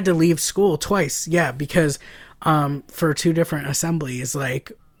clowns. I had to leave school twice, yeah, because for two different assemblies,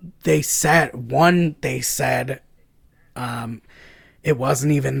 like, they said it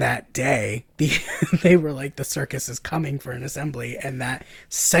wasn't even that day. They were like, the circus is coming for an assembly, and that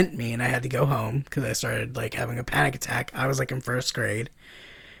sent me, and I had to go home because I started, like, having a panic attack. I was, like, in first grade,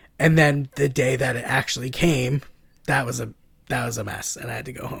 and then the day that it actually came, that was a mess, and I had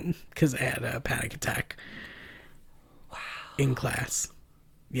to go home because I had a panic attack. Wow. In class.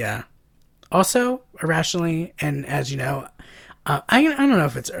 Yeah. Also, irrationally, and as you know, I don't know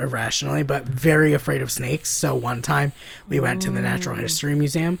if it's irrationally, but very afraid of snakes. So one time we went to the Natural History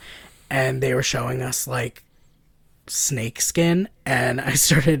Museum and they were showing us, like, snake skin, and I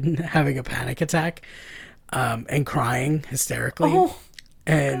started having a panic attack and crying hysterically. Oh,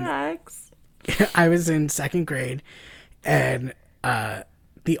 and Max. I was in second grade, and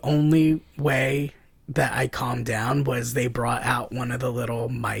the only way that I calmed down was they brought out one of the little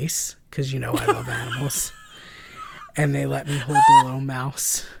mice, because, you know, I love animals. And they let me hold the little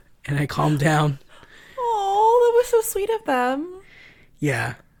mouse, and I calmed down. Oh, that was so sweet of them.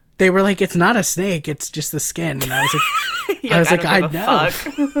 Yeah. They were like, it's not a snake, it's just the skin. And I was like, I know.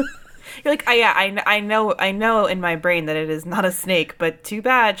 You're like, I know in my brain that it is not a snake, but too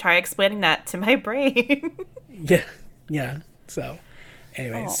bad. Try explaining that to my brain. Yeah. So,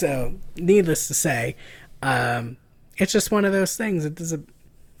 anyway, So needless to say, it's just one of those things. It doesn't.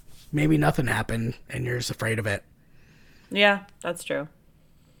 Maybe nothing happened, and you're just afraid of it. Yeah, that's true.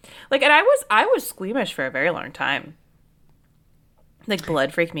 Like, and I was squeamish for a very long time. Like,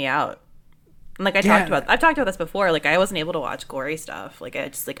 blood freaked me out. And, like, I've talked about this before. Like, I wasn't able to watch gory stuff. Like, I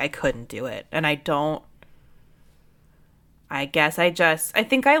couldn't do it. And I think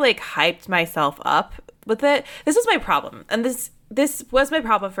I, like, hyped myself up with it. This was my problem. And this was my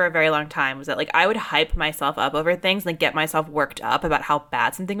problem for a very long time, was that, like, I would hype myself up over things and, like, get myself worked up about how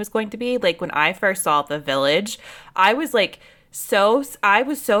bad something was going to be. Like, when I first saw The Village, I was so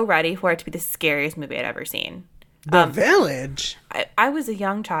ready for it to be the scariest movie I'd ever seen. The Village? I was a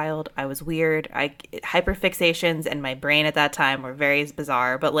young child. I was weird. Hyperfixations and my brain at that time were very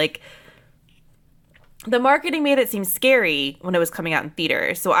bizarre. But, like, the marketing made it seem scary when it was coming out in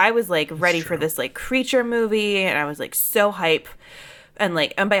theaters. So I was, like, ready for this, like, creature movie, and I was, like, so hype. And,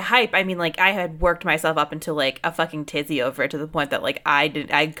 like, and by hype, I mean, like, I had worked myself up into, like, a fucking tizzy over it, to the point that, like,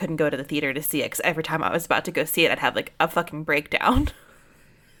 I couldn't go to the theater to see it, because every time I was about to go see it, I'd have, like, a fucking breakdown.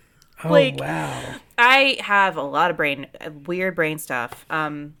 Oh, like, wow. I have a lot of weird brain stuff.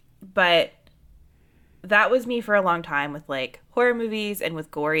 But that was me for a long time with, like, horror movies and with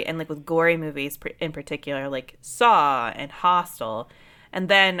gory movies in particular, like Saw and Hostel. And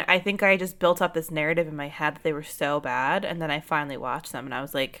then I think I just built up this narrative in my head that they were so bad, and then I finally watched them and I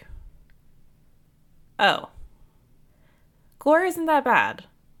was like, oh, gore isn't that bad.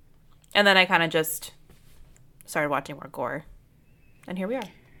 And then I kind of just started watching more gore. And here we are.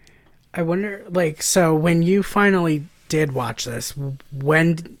 I wonder, like, so when you finally did watch this,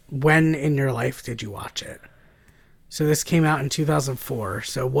 when in your life did you watch it? So this came out in 2004.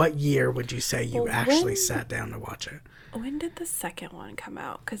 So what year would you say you actually sat down to watch it? When did the second one come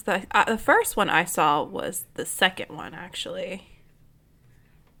out? Because the first one I saw was the second one, actually.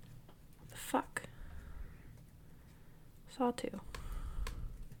 Fuck. Saw 2.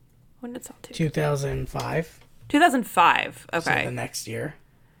 When did Saw 2? 2005. 2005. Okay. So the next year.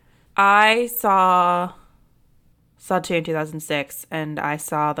 I saw 2 in 2006, and I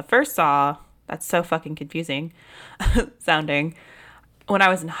saw the first Saw. That's so fucking confusing sounding. When I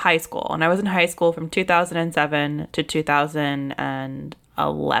was in high school. And I was in high school from 2007 to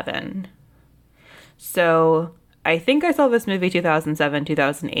 2011. So I think I saw this movie 2007,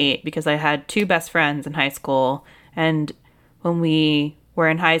 2008 because I had 2 best friends in high school. And when we were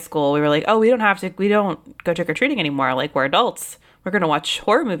in high school, we were like, oh, we don't go trick-or-treating anymore. Like, we're adults. We're going to watch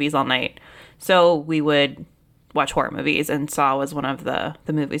horror movies all night. So we would watch horror movies, and Saw was one of the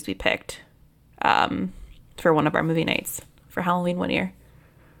movies we picked for one of our movie nights for Halloween one year.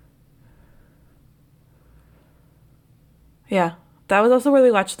 Yeah. That was also where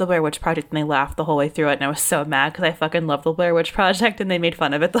we watched The Blair Witch Project, and they laughed the whole way through it, and I was so mad because I fucking love The Blair Witch Project, and they made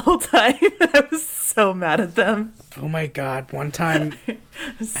fun of it the whole time. I was so mad at them. Oh my god. One time,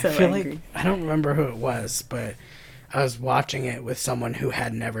 So I feel angry. like, I don't remember who it was, but I was watching it with someone who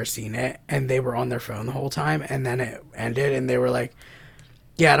had never seen it, and they were on their phone the whole time, and then it ended, and they were like,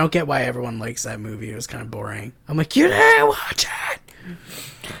 yeah, I don't get why everyone likes that movie. It was kind of boring. I'm like, you didn't watch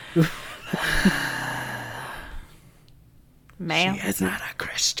it! Man. She is not a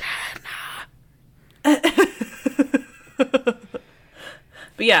Christian. But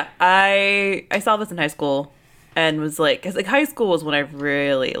yeah, I saw this in high school and was like, because like high school was when I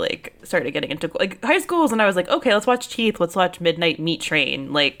really like started getting into like high school was when I was like, okay, let's watch Teeth, let's watch Midnight Meat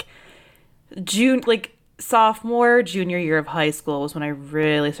Train. Like sophomore, junior year of high school was when I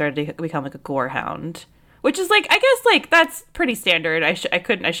really started to become like a gore hound. Which is like, I guess like that's pretty standard. I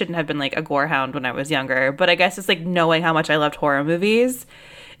shouldn't have been like a gore hound when I was younger, but I guess it's like knowing how much I loved horror movies,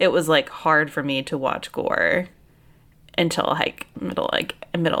 it was like hard for me to watch gore until like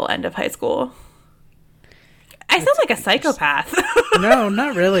middle end of high school. I sound like a psychopath. No,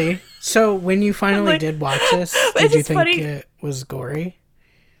 not really. So when you finally like, did watch this, it's did you just think funny. it was gory?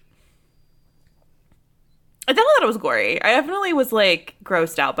 I definitely thought it was gory. I definitely was like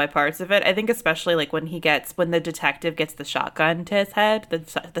grossed out by parts of it. I think especially like when the detective gets the shotgun to his head,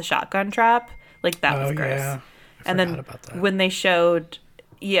 the shotgun trap, like that was gross. Yeah. And then about that. when they showed,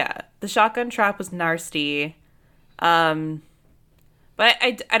 yeah, the shotgun trap was nasty. But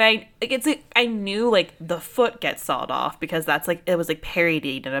I knew like the foot gets sawed off because that's like it was like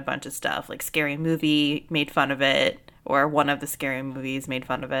parodied in a bunch of stuff. Like Scary Movie made fun of it, or one of the Scary Movies made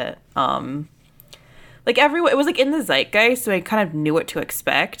fun of it. Like everyone, it was like in the zeitgeist, so I kind of knew what to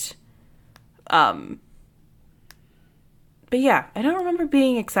expect. But yeah, I don't remember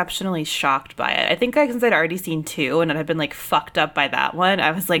being exceptionally shocked by it. I think since I'd already seen 2 and I'd been like fucked up by that one, I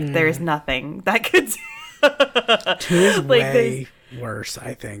was like, there's nothing that could. 2 is like, way worse,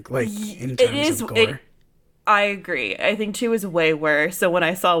 I think. Like in terms of gore. I agree. I think 2 is way worse. So when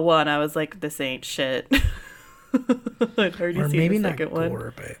I saw 1, I was like, this ain't shit. I'd already Or seen maybe the not second gore,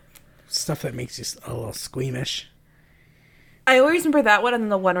 one. but stuff that makes you a little squeamish. I always remember that one, and then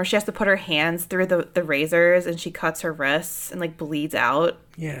the one where she has to put her hands through the razors and she cuts her wrists and like bleeds out.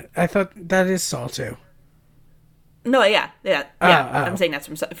 Yeah, I thought that is Saw 2. No, yeah. Oh. I'm saying that's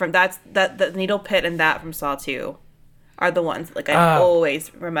from that the needle pit and that from Saw 2 are the ones like I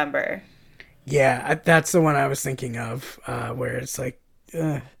always remember. Yeah, that's the one I was thinking of, where it's like,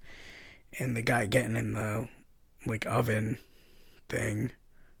 and the guy getting in the like oven thing.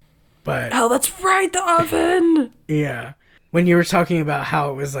 But Oh, that's right, the oven. yeah, when you were talking about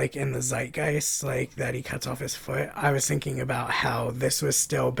how it was like in the zeitgeist, like that he cuts off his foot, I was thinking about how this was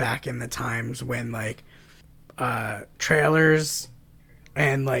still back in the times when like trailers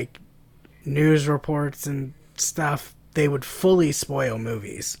and like news reports and stuff, they would fully spoil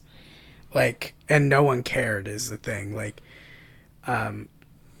movies, like, and no one cared is the thing. Like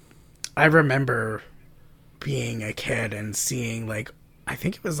I remember being a kid and seeing like, I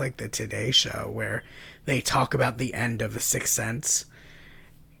think it was like the Today Show where they talk about the end of The Sixth Sense,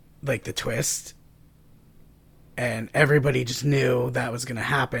 like the twist, and everybody just knew that was going to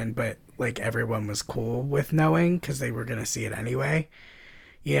happen, but like everyone was cool with knowing because they were going to see it anyway,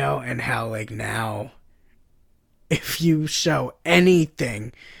 you know. And how like now, if you show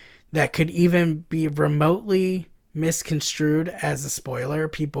anything that could even be remotely misconstrued as a spoiler,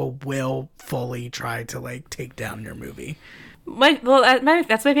 people will fully try to like take down your movie. That's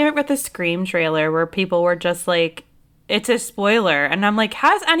my favorite with the Scream trailer, where people were just like, it's a spoiler. And I'm like, how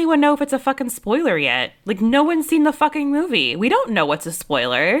does anyone know if it's a fucking spoiler yet? Like, no one's seen the fucking movie. We don't know what's a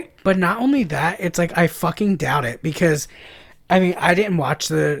spoiler. But not only that, it's like, I fucking doubt it, because, I mean, I didn't watch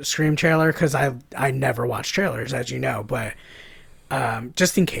the Scream trailer because I never watch trailers, as you know, but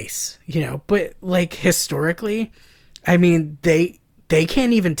just in case, you know. But, like, historically, I mean, they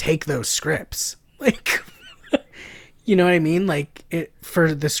can't even take those scripts. Like, you know what I mean? Like,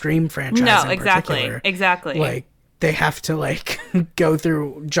 for the Scream franchise No, in exactly. particular, Exactly. like, they have to like jump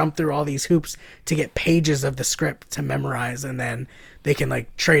through all these hoops to get pages of the script to memorize, and then they can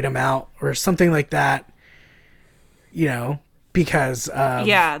like trade them out or something like that, you know, because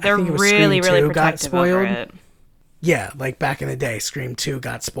they're really protective over it. Yeah, like back in the day, Scream 2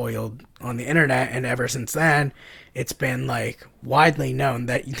 got spoiled on the internet, and ever since then, it's been like widely known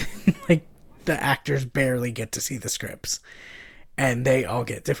that like the actors barely get to see the scripts. And they all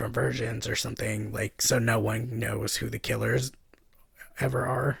get different versions or something, like, so no one knows who the killers ever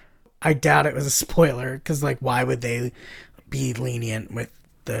are. I doubt it was a spoiler, because, like, why would they be lenient with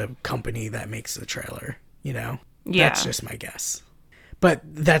the company that makes the trailer, you know? Yeah. That's just my guess. But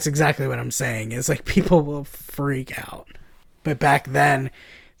that's exactly what I'm saying, is, like, people will freak out. But back then,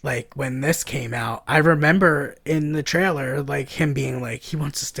 like, when this came out, I remember in the trailer, like, him being like, he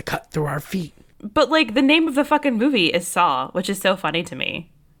wants us to cut through our feet. But, like, the name of the fucking movie is Saw, which is so funny to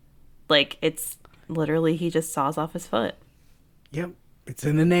me. Like, it's literally he just saws off his foot. Yep. It's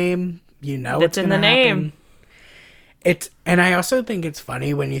in the name. You know it's in the name. And I also think it's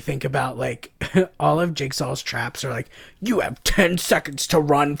funny when you think about, like, all of Jigsaw's traps are like, you have 10 seconds to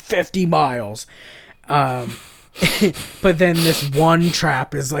run 50 miles. But then this one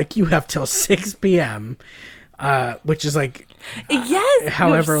trap is like, you have till 6 p.m., which is like... Yes,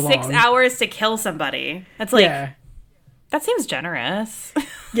 however you have 6 long. hours to kill somebody. That's like, yeah. That seems generous.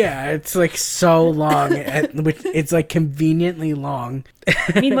 Yeah, it's like so long. It's like conveniently long.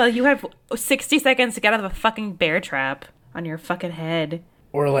 Meanwhile, you have 60 seconds to get out of a fucking bear trap on your fucking head.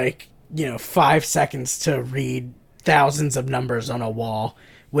 Or like, you know, 5 seconds to read thousands of numbers on a wall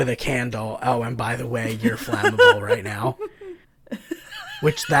with a candle. Oh, and by the way, you're flammable right now.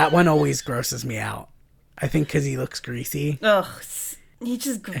 Which that one always grosses me out. I think because he looks greasy. Ugh, he's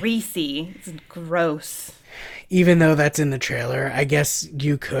just greasy. It's gross. Even though that's in the trailer, I guess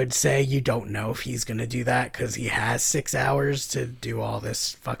you could say you don't know if he's going to do that because he has 6 hours to do all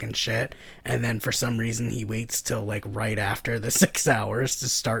this fucking shit. And then for some reason he waits till like right after the 6 hours to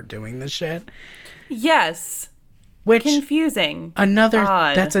start doing the shit. Yes. Which confusing.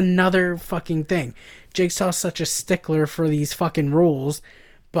 That's another fucking thing. Jigsaw's such a stickler for these fucking rules,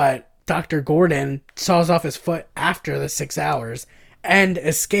 but Dr. Gordon saws off his foot after the 6 hours and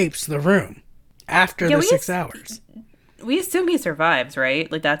escapes the room after the 6 hours. We assume he survives,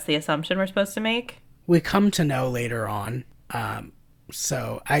 right? Like, that's the assumption we're supposed to make? We come to know later on.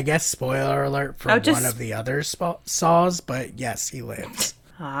 So I guess spoiler alert for one of the other Saws, but yes, he lives.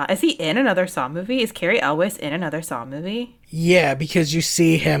 Is he in another Saw movie? Is Cary Elwes in another Saw movie? Yeah, because you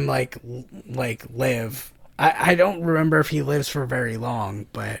see him like live. I don't remember if he lives for very long,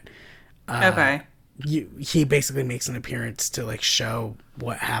 but okay. He basically makes an appearance to like show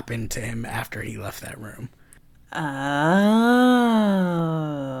what happened to him after he left that room. Oh.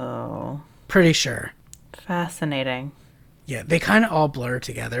 Pretty sure. Fascinating. Yeah, they kind of all blur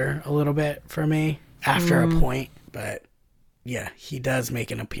together a little bit for me after a point, but yeah, he does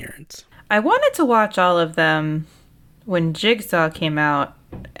make an appearance. I wanted to watch all of them when Jigsaw came out,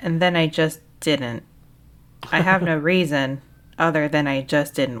 and then I just didn't. I have no reason other than I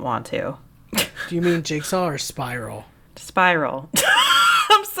just didn't want to. Do you mean Jigsaw or Spiral? Spiral.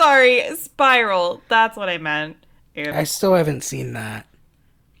 I'm sorry, Spiral. That's what I meant. Ew. I still haven't seen that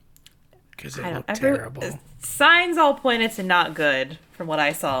because it looked terrible. Signs all pointed to not good from what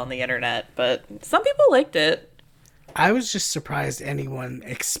I saw on the internet, but some people liked it. I was just surprised anyone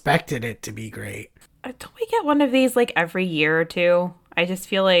expected it to be great. Don't we get one of these like every year or two? I just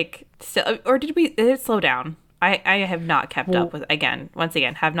feel like, or did it slow down? I have not kept up with, once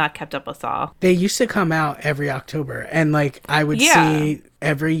again, have not kept up with Saw. They used to come out every October, and like I would see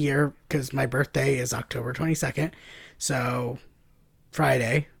every year because my birthday is October 22nd, so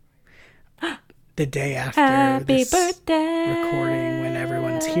Friday, the day after this recording when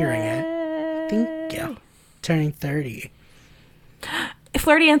everyone's hearing it. Thank you. Turning 30.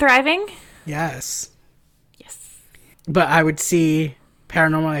 Flirty and Thriving? Yes. Yes. But I would see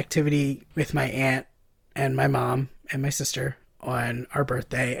Paranormal Activity with my aunt and my mom and my sister on our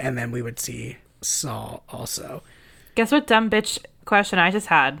birthday, and then we would see Saw also. Guess what dumb bitch question I just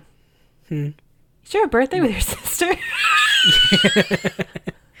had? You share a birthday with your sister?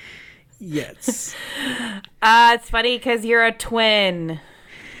 Yes. It's funny because you're a twin.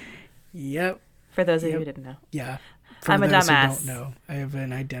 Yep. For those of you who didn't know. Yeah. For I'm a those who dumbass. don't know, I have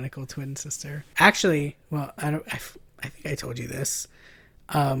an identical twin sister. Actually, well, I think I told you this.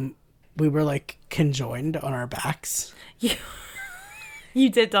 We were like conjoined on our backs. You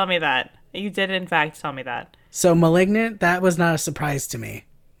did tell me that. You did, in fact, tell me that. So Malignant, that was not a surprise to me.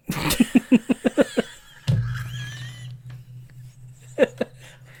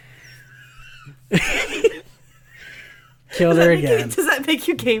 Killed her again. Does that make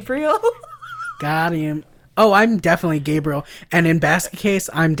you Gabriel? Got him. Oh, I'm definitely Gabriel. And in Basket Case,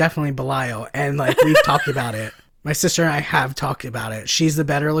 I'm definitely Belial. And like we've talked about it. My sister and I have talked about it. She's the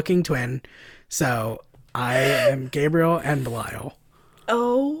better looking twin. So I am Gabriel and Belial.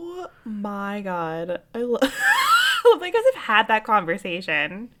 Oh my god. I love that you guys have had that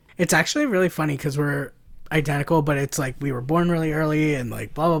conversation. It's actually really funny because we're identical, but it's like we were born really early and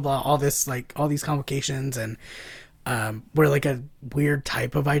like blah, blah, blah. All this, like all these complications. And we're like a weird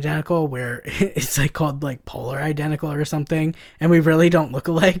type of identical where it's like called like polar identical or something. And we really don't look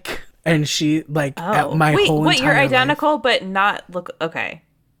alike. And she like at my whole entire you're life- identical but not look okay.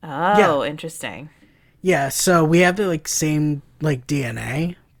 Oh, interesting. Yeah, so we have the like same like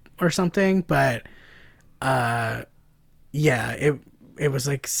DNA or something, but yeah, it was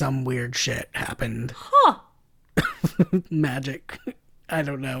like some weird shit happened. Huh. Magic. I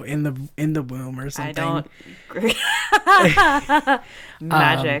don't know, in the womb or something. I don't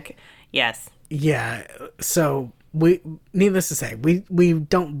Magic. Yes. Yeah, so we needless to say, we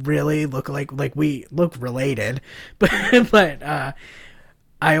don't really look like we look related, but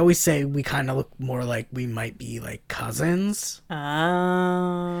I always say we kind of look more like we might be like cousins.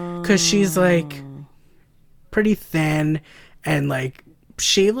 Oh. Cuz she's like pretty thin and like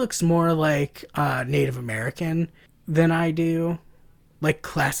she looks more like Native American than I do. Like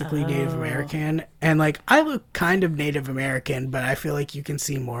classically Native American, and like I look kind of Native American, but I feel like you can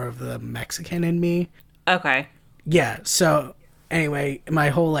see more of the Mexican in me. Okay. Yeah, so anyway, my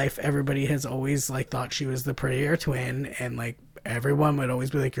whole life everybody has always like thought she was the prettier twin, and like everyone would always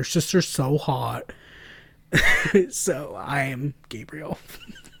be like, your sister's so hot. So I am Gabriel.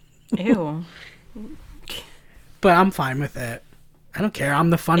 Ew. But I'm fine with it. I don't care. I'm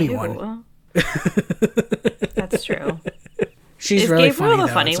the funny one. That's true. She's Is really Gabriel funny, the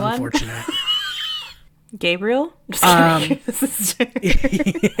though. funny It's one? unfortunate. Gabriel? Just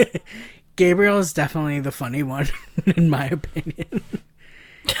Gabriel is definitely the funny one, in my opinion.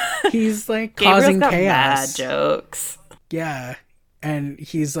 He's like Gabriel's causing got chaos. bad jokes. Yeah, and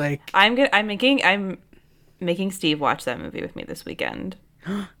he's like I'm making Steve watch that movie with me this weekend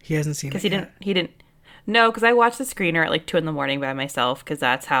he hasn't seen it because yet. he didn't. No, because I watched the screener at like 2 a.m. by myself because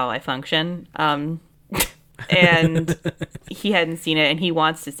that's how I function. And he hadn't seen it and he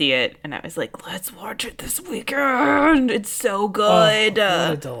wants to see it, and I was like, let's watch it this weekend. It's so good. Oh,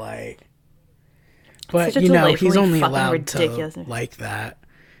 what a delight. But Such a you know, he's delightfully only fucking allowed ridiculous. to like that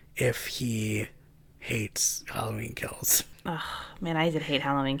if he hates Halloween Kills. Man, I did hate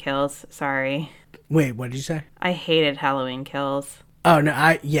Halloween Kills. Sorry. Wait, what did you say? I hated Halloween Kills. Oh no,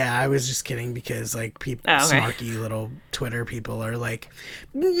 I was just kidding because like people, Oh, okay. snarky little Twitter people are like,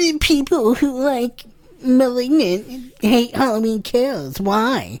 people who like Malignant hate Halloween Kills.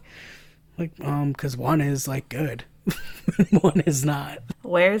 Why? Like, because one is like good, one is not.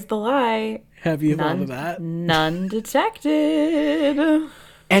 Where's the lie? Have you thought of that? None detected.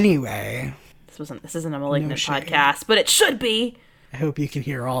 Anyway, This isn't a Malignant shade. podcast, but it should be. I hope you can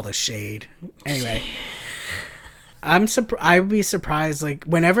hear all the shade. Anyway. I would be surprised, like,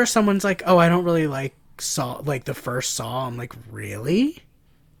 whenever someone's like, oh, I don't really like Saw, like, the first Saw, I'm like, really?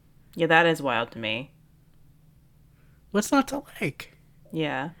 Yeah, that is wild to me. What's not to like?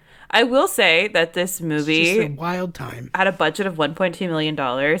 Yeah. I will say that this It's just a movie wild time. had a budget of $1.2 million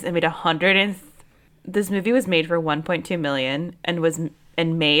and made this movie was made for $1.2 million and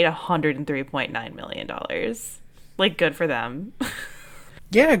made $103.9 million. Like, good for them.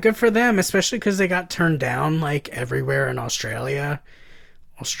 Yeah, good for them, especially because they got turned down, like, everywhere in Australia.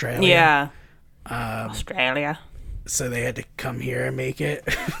 Yeah. Australia. So they had to come here and make it.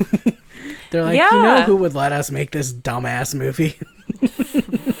 They're like, Yeah. you know who would let us make this dumbass movie?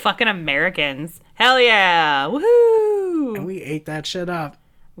 Fucking Americans. Hell yeah. Woohoo. And we ate that shit up.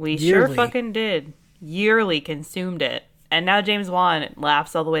 We yearly. sure fucking did. Yearly consumed it. And now James Wan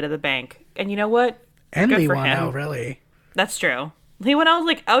laughs all the way to the bank. And you know what? And Good Lee for Wan him. now, really. That's true. When I was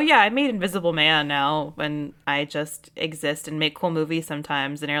like, oh yeah, I made Invisible Man now when I just exist and make cool movies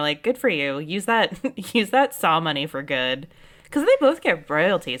sometimes. And you're like, good for you. Use that use that Saw money for good. Because they both get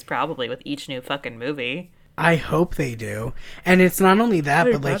royalties probably with each new fucking movie. I hope they do. And it's not only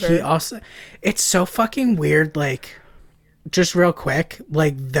that, but like he also, it's so fucking weird. Like, just real quick,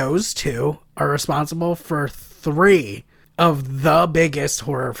 like those two are responsible for 3 of the biggest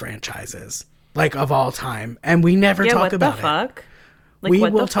horror franchises, like of all time. And we never talk about it. Fuck? Like, we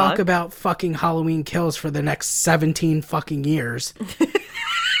will talk about fucking Halloween Kills for the next 17 fucking years.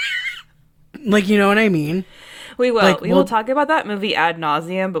 Like, you know what I mean? We will. Like, we will talk about that movie ad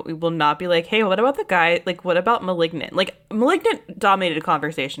nauseum, but we will not be like, hey, what about the guy? Like, what about Malignant? Like, Malignant dominated a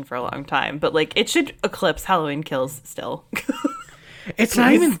conversation for a long time, but like, it should eclipse Halloween Kills still. It's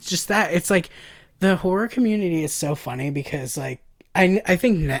not even just that. It's like the horror community is so funny because like, I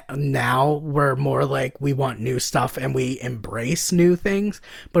think now we're more like we want new stuff and we embrace new things.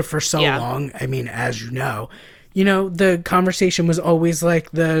 But for so long, I mean, as you know, the conversation was always like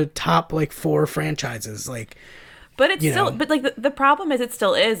the top like 4 franchises. Like, but it's still, but like the problem is it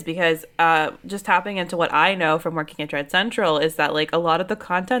still is because just tapping into what I know from working at Dread Central is that like a lot of the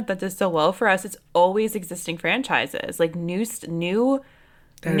content that does so well for us, it's always existing franchises, like new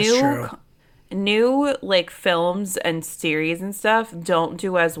like films and series and stuff don't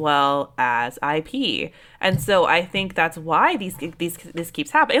do as well as IP. And so I think that's why this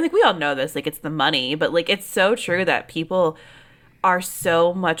keeps happening. And like we all know this, like it's the money, but like it's so true that people are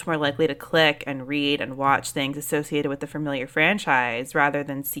so much more likely to click and read and watch things associated with the familiar franchise rather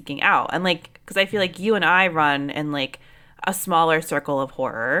than seeking out. And like, because I feel like you and I run in like a smaller circle of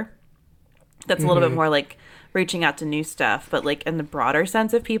horror that's a little bit more like reaching out to new stuff, but like in the broader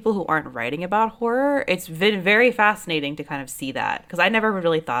sense of people who aren't writing about horror, it's been very fascinating to kind of see that because I never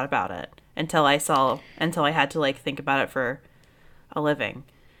really thought about it until I had to like think about it for a living.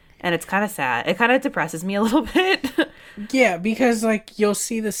 And it's kind of sad. It kind of depresses me a little bit. Yeah, because like you'll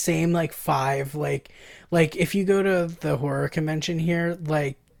see the same like 5 like if you go to the horror convention here,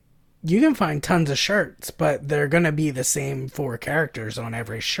 like you can find tons of shirts, but they're gonna be the same 4 characters on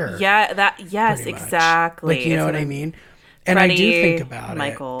every shirt. Yeah, yes, exactly. Like, you know what I mean? And Freddy, I do think about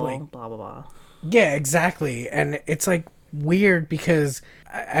Michael, like, blah blah blah. Yeah, exactly. And it's like weird because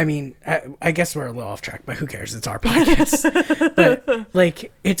I mean, I guess we're a little off track, but who cares? It's our podcast. But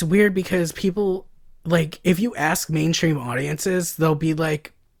like, it's weird because people like if you ask mainstream audiences, they'll be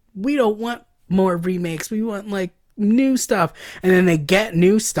like, "We don't want more remakes. We want like." New stuff, and then they get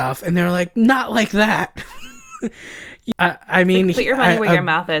new stuff and they're like, not like that. I mean, like, put your money where your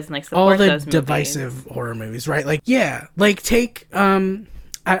mouth is and like support all the those divisive horror movies, right? Like, yeah, like take I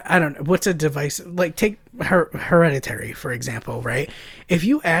don't know what's a divisive, like take Hereditary for example, right? If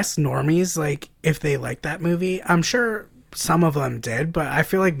you ask normies like if they like that movie, I'm sure some of them did, but I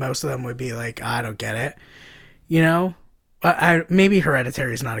feel like most of them would be like, I don't get it, maybe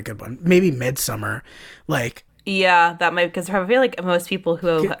Hereditary is not a good one, maybe Midsummer, like. Yeah, that might, because I feel like most people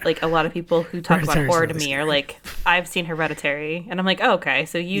who, like a lot of people who talk about horror to me are like, I've seen Hereditary. And I'm like, oh, okay,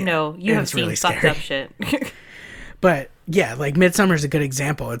 so you have seen really fucked up shit. But yeah, like Midsummer is a good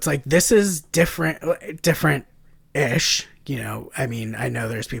example. It's like, this is different-ish. I mean, I know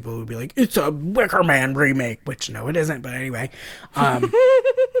there's people who be like, it's a Wicker Man remake, which no, it isn't. But anyway, I'll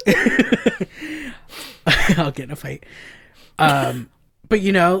get in a fight. But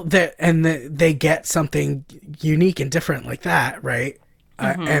they get something unique and different like that, right?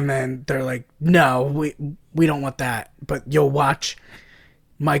 And then they're like, no, we don't want that. But you'll watch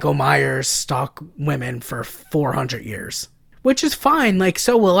Michael Myers stalk women for 400 years, which is fine. Like,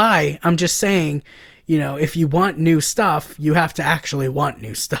 so will I. I'm just saying, if you want new stuff, you have to actually want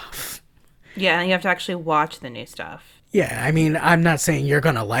new stuff. Yeah, and you have to actually watch the new stuff. Yeah, I mean, I'm not saying you're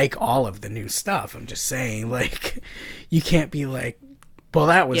going to like all of the new stuff. I'm just saying, like, you can't be like, well,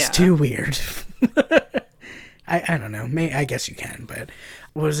 that was too weird. I don't know. I guess you can, but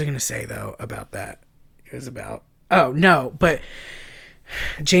what was I going to say, though, about that? It was about... Oh, no, but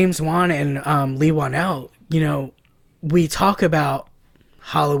James Wan and Lee Wan-el, we talk about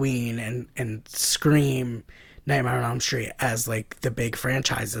Halloween and Scream, Nightmare on Elm Street as, like, the big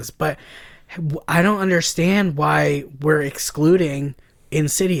franchises, but I don't understand why we're excluding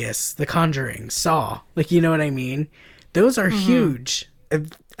Insidious, The Conjuring, Saw. Like, you know what I mean? Those are huge.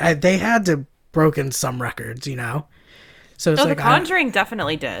 They had to broken some records, So it's The Conjuring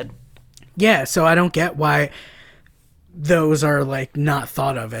definitely did. Yeah, so I don't get why those are like not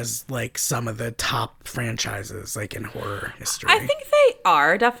thought of as like some of the top franchises like in horror history. I think they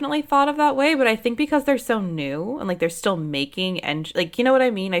are definitely thought of that way, but I think because they're so new and like they're still making and like, you know what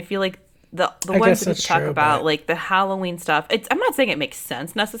I mean? I feel like the I ones guess that we that's talk true, about, but- like the Halloween stuff. I'm not saying it makes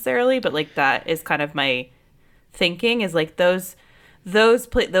sense necessarily, but like that is kind of my thinking is like those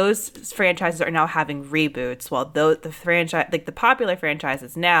franchises are now having reboots, while the franchise, like the popular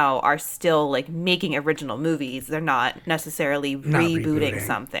franchises now, are still like making original movies. They're not necessarily Not rebooting rebooting.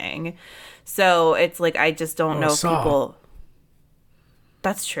 something. So it's like I just don't know if Saw. people.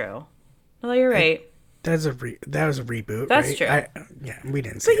 That's true. Well, you're right. That was a reboot. That's right? true. Yeah, we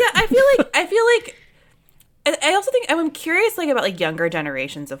didn't see But yeah, it. I feel like I also think I'm curious like about like younger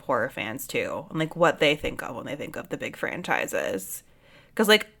generations of horror fans too, and like what they think of when they think of the big franchises. Because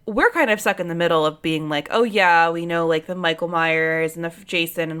like we're kind of stuck in the middle of being like, oh yeah, we know like the Michael Myers and the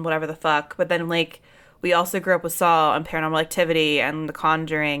Jason and whatever the fuck, but then like we also grew up with Saw and Paranormal Activity and The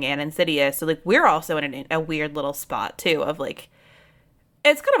Conjuring and Insidious, so like we're also in a weird little spot too of like.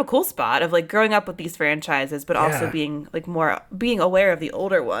 It's kind of a cool spot of like growing up with these franchises, but also Yeah. being like more being aware of the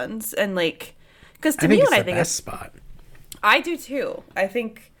older ones and like because to I me think it's when I the think best of spot. I do too. I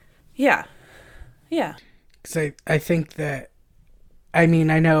think yeah. Because I think that, I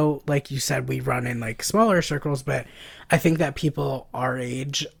mean, I know, like you said, we run in like smaller circles, but I think that people our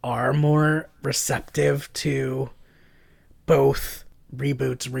age are more receptive to both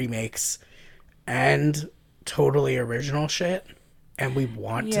reboots, remakes, and totally original shit, and we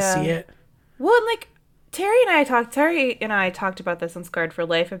want to Yeah. see it. Well, and like Terry and I talked about this on Scarred for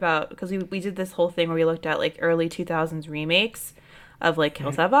Life about because we did this whole thing where we looked at like early 2000s remakes of like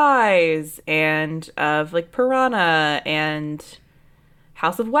Hills Have Eyes and of like Piranha and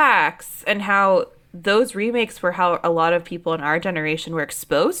House of Wax, and how those remakes were how a lot of people in our generation were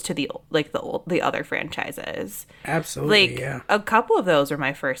exposed to the other franchises. Absolutely, Like yeah. a couple of those were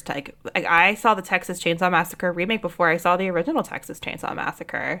my first like I saw the Texas Chainsaw Massacre remake before I saw the original Texas Chainsaw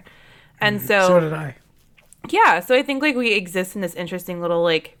Massacre. And So did I. yeah, so I think like we exist in this interesting little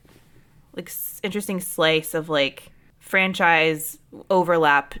interesting slice of like franchise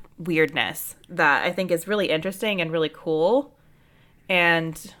overlap weirdness that I think is really interesting and really cool.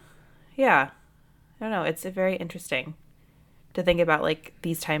 And yeah, I don't know, it's very interesting to think about like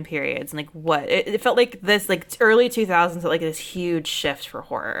these time periods and like what it felt like this like early 2000s felt like this huge shift for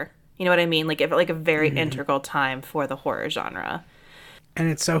horror. You know what I mean? Like it felt like a very integral time for the horror genre. And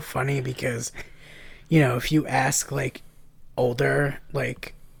it's so funny because, you know, if you ask like older,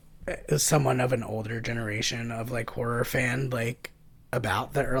 like someone of an older generation of like horror fan, like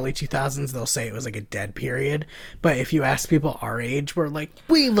about the early 2000s, they'll say it was like a dead period. But if you ask people our age, we're like,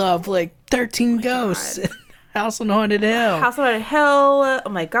 we love like 13 Ghosts, House on Haunted Hill. House on Haunted Hill. Oh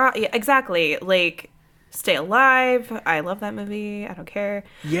my god, yeah, exactly. Like Stay Alive. I love that movie. I don't care.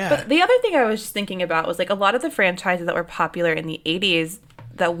 Yeah. But the other thing I was just thinking about was like a lot of the franchises that were popular in the 80s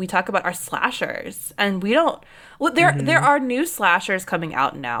that we talk about are slashers. And we don't well there are new slashers coming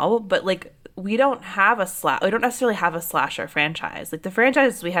out now, but like we don't necessarily have a slasher franchise. Like the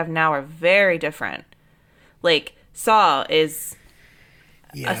franchises we have now are very different. Like Saw is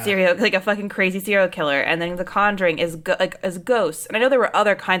a fucking crazy serial killer, and then The Conjuring is as ghosts. And I know there were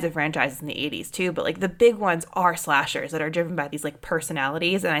other kinds of franchises in the 80s too, but like the big ones are slashers that are driven by these like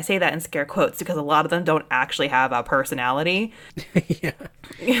personalities, and I say that in scare quotes because a lot of them don't actually have a personality. Yeah.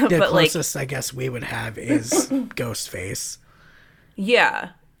 The But like closest I guess we would have is Ghostface. yeah.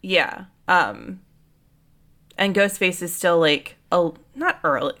 And Ghostface is still like not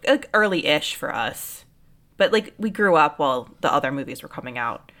early, like early-ish for us. But like we grew up while the other movies were coming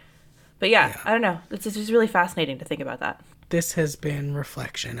out. But yeah. I don't know. It's just really fascinating to think about that. This has been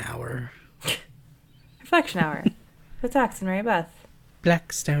Reflection Hour. Reflection Hour with Dax and Mary Beth.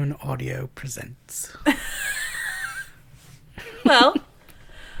 Blackstone Audio presents. Well,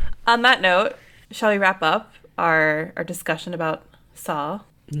 on that note, shall we wrap up our discussion about Saw?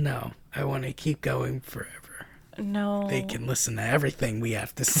 No, I want to keep going forever. No. They can listen to everything we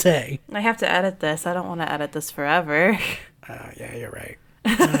have to say. I have to edit this. I don't want to edit this forever. Yeah, you're right.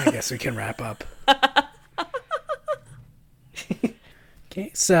 I guess we can wrap up.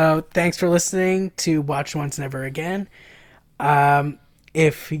 Okay, so thanks for listening to Watch Once Never Again.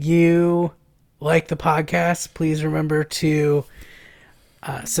 If you like the podcast, please remember to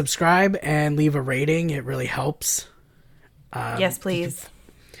subscribe and leave a rating. It really helps. Yes, please.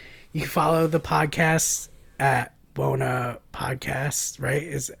 You can follow the podcast at Wona Podcast, right?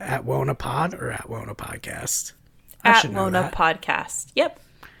 Is at Wona Pod or at Wona Podcast? At Wona Podcast. Yep.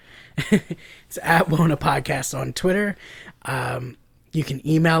 It's at Wona Podcast on Twitter. You can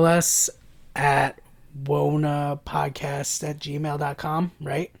email us at wonapodcast@gmail.com,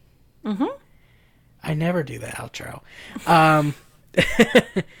 right? Mm-hmm. I never do the outro.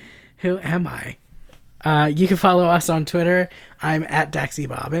 Who am I? You can follow us on Twitter. I'm at Daxy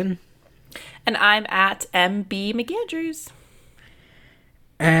Bobbin. And I'm at MB McAndrews.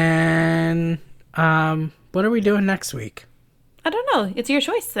 And what are we doing next week? I don't know. It's your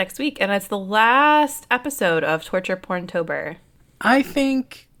choice next week, and it's the last episode of Torture Porntober. I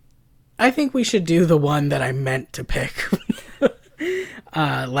think we should do the one that I meant to pick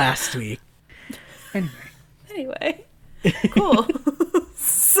last week. Anyway. Cool.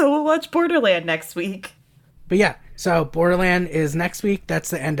 So we'll watch Borderland next week. But yeah, so Borderland is next week. That's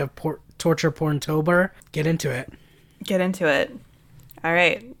the end of Torture Porntober. Get into it. Get into it. All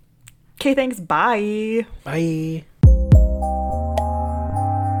right. Okay, thanks. Bye. Bye.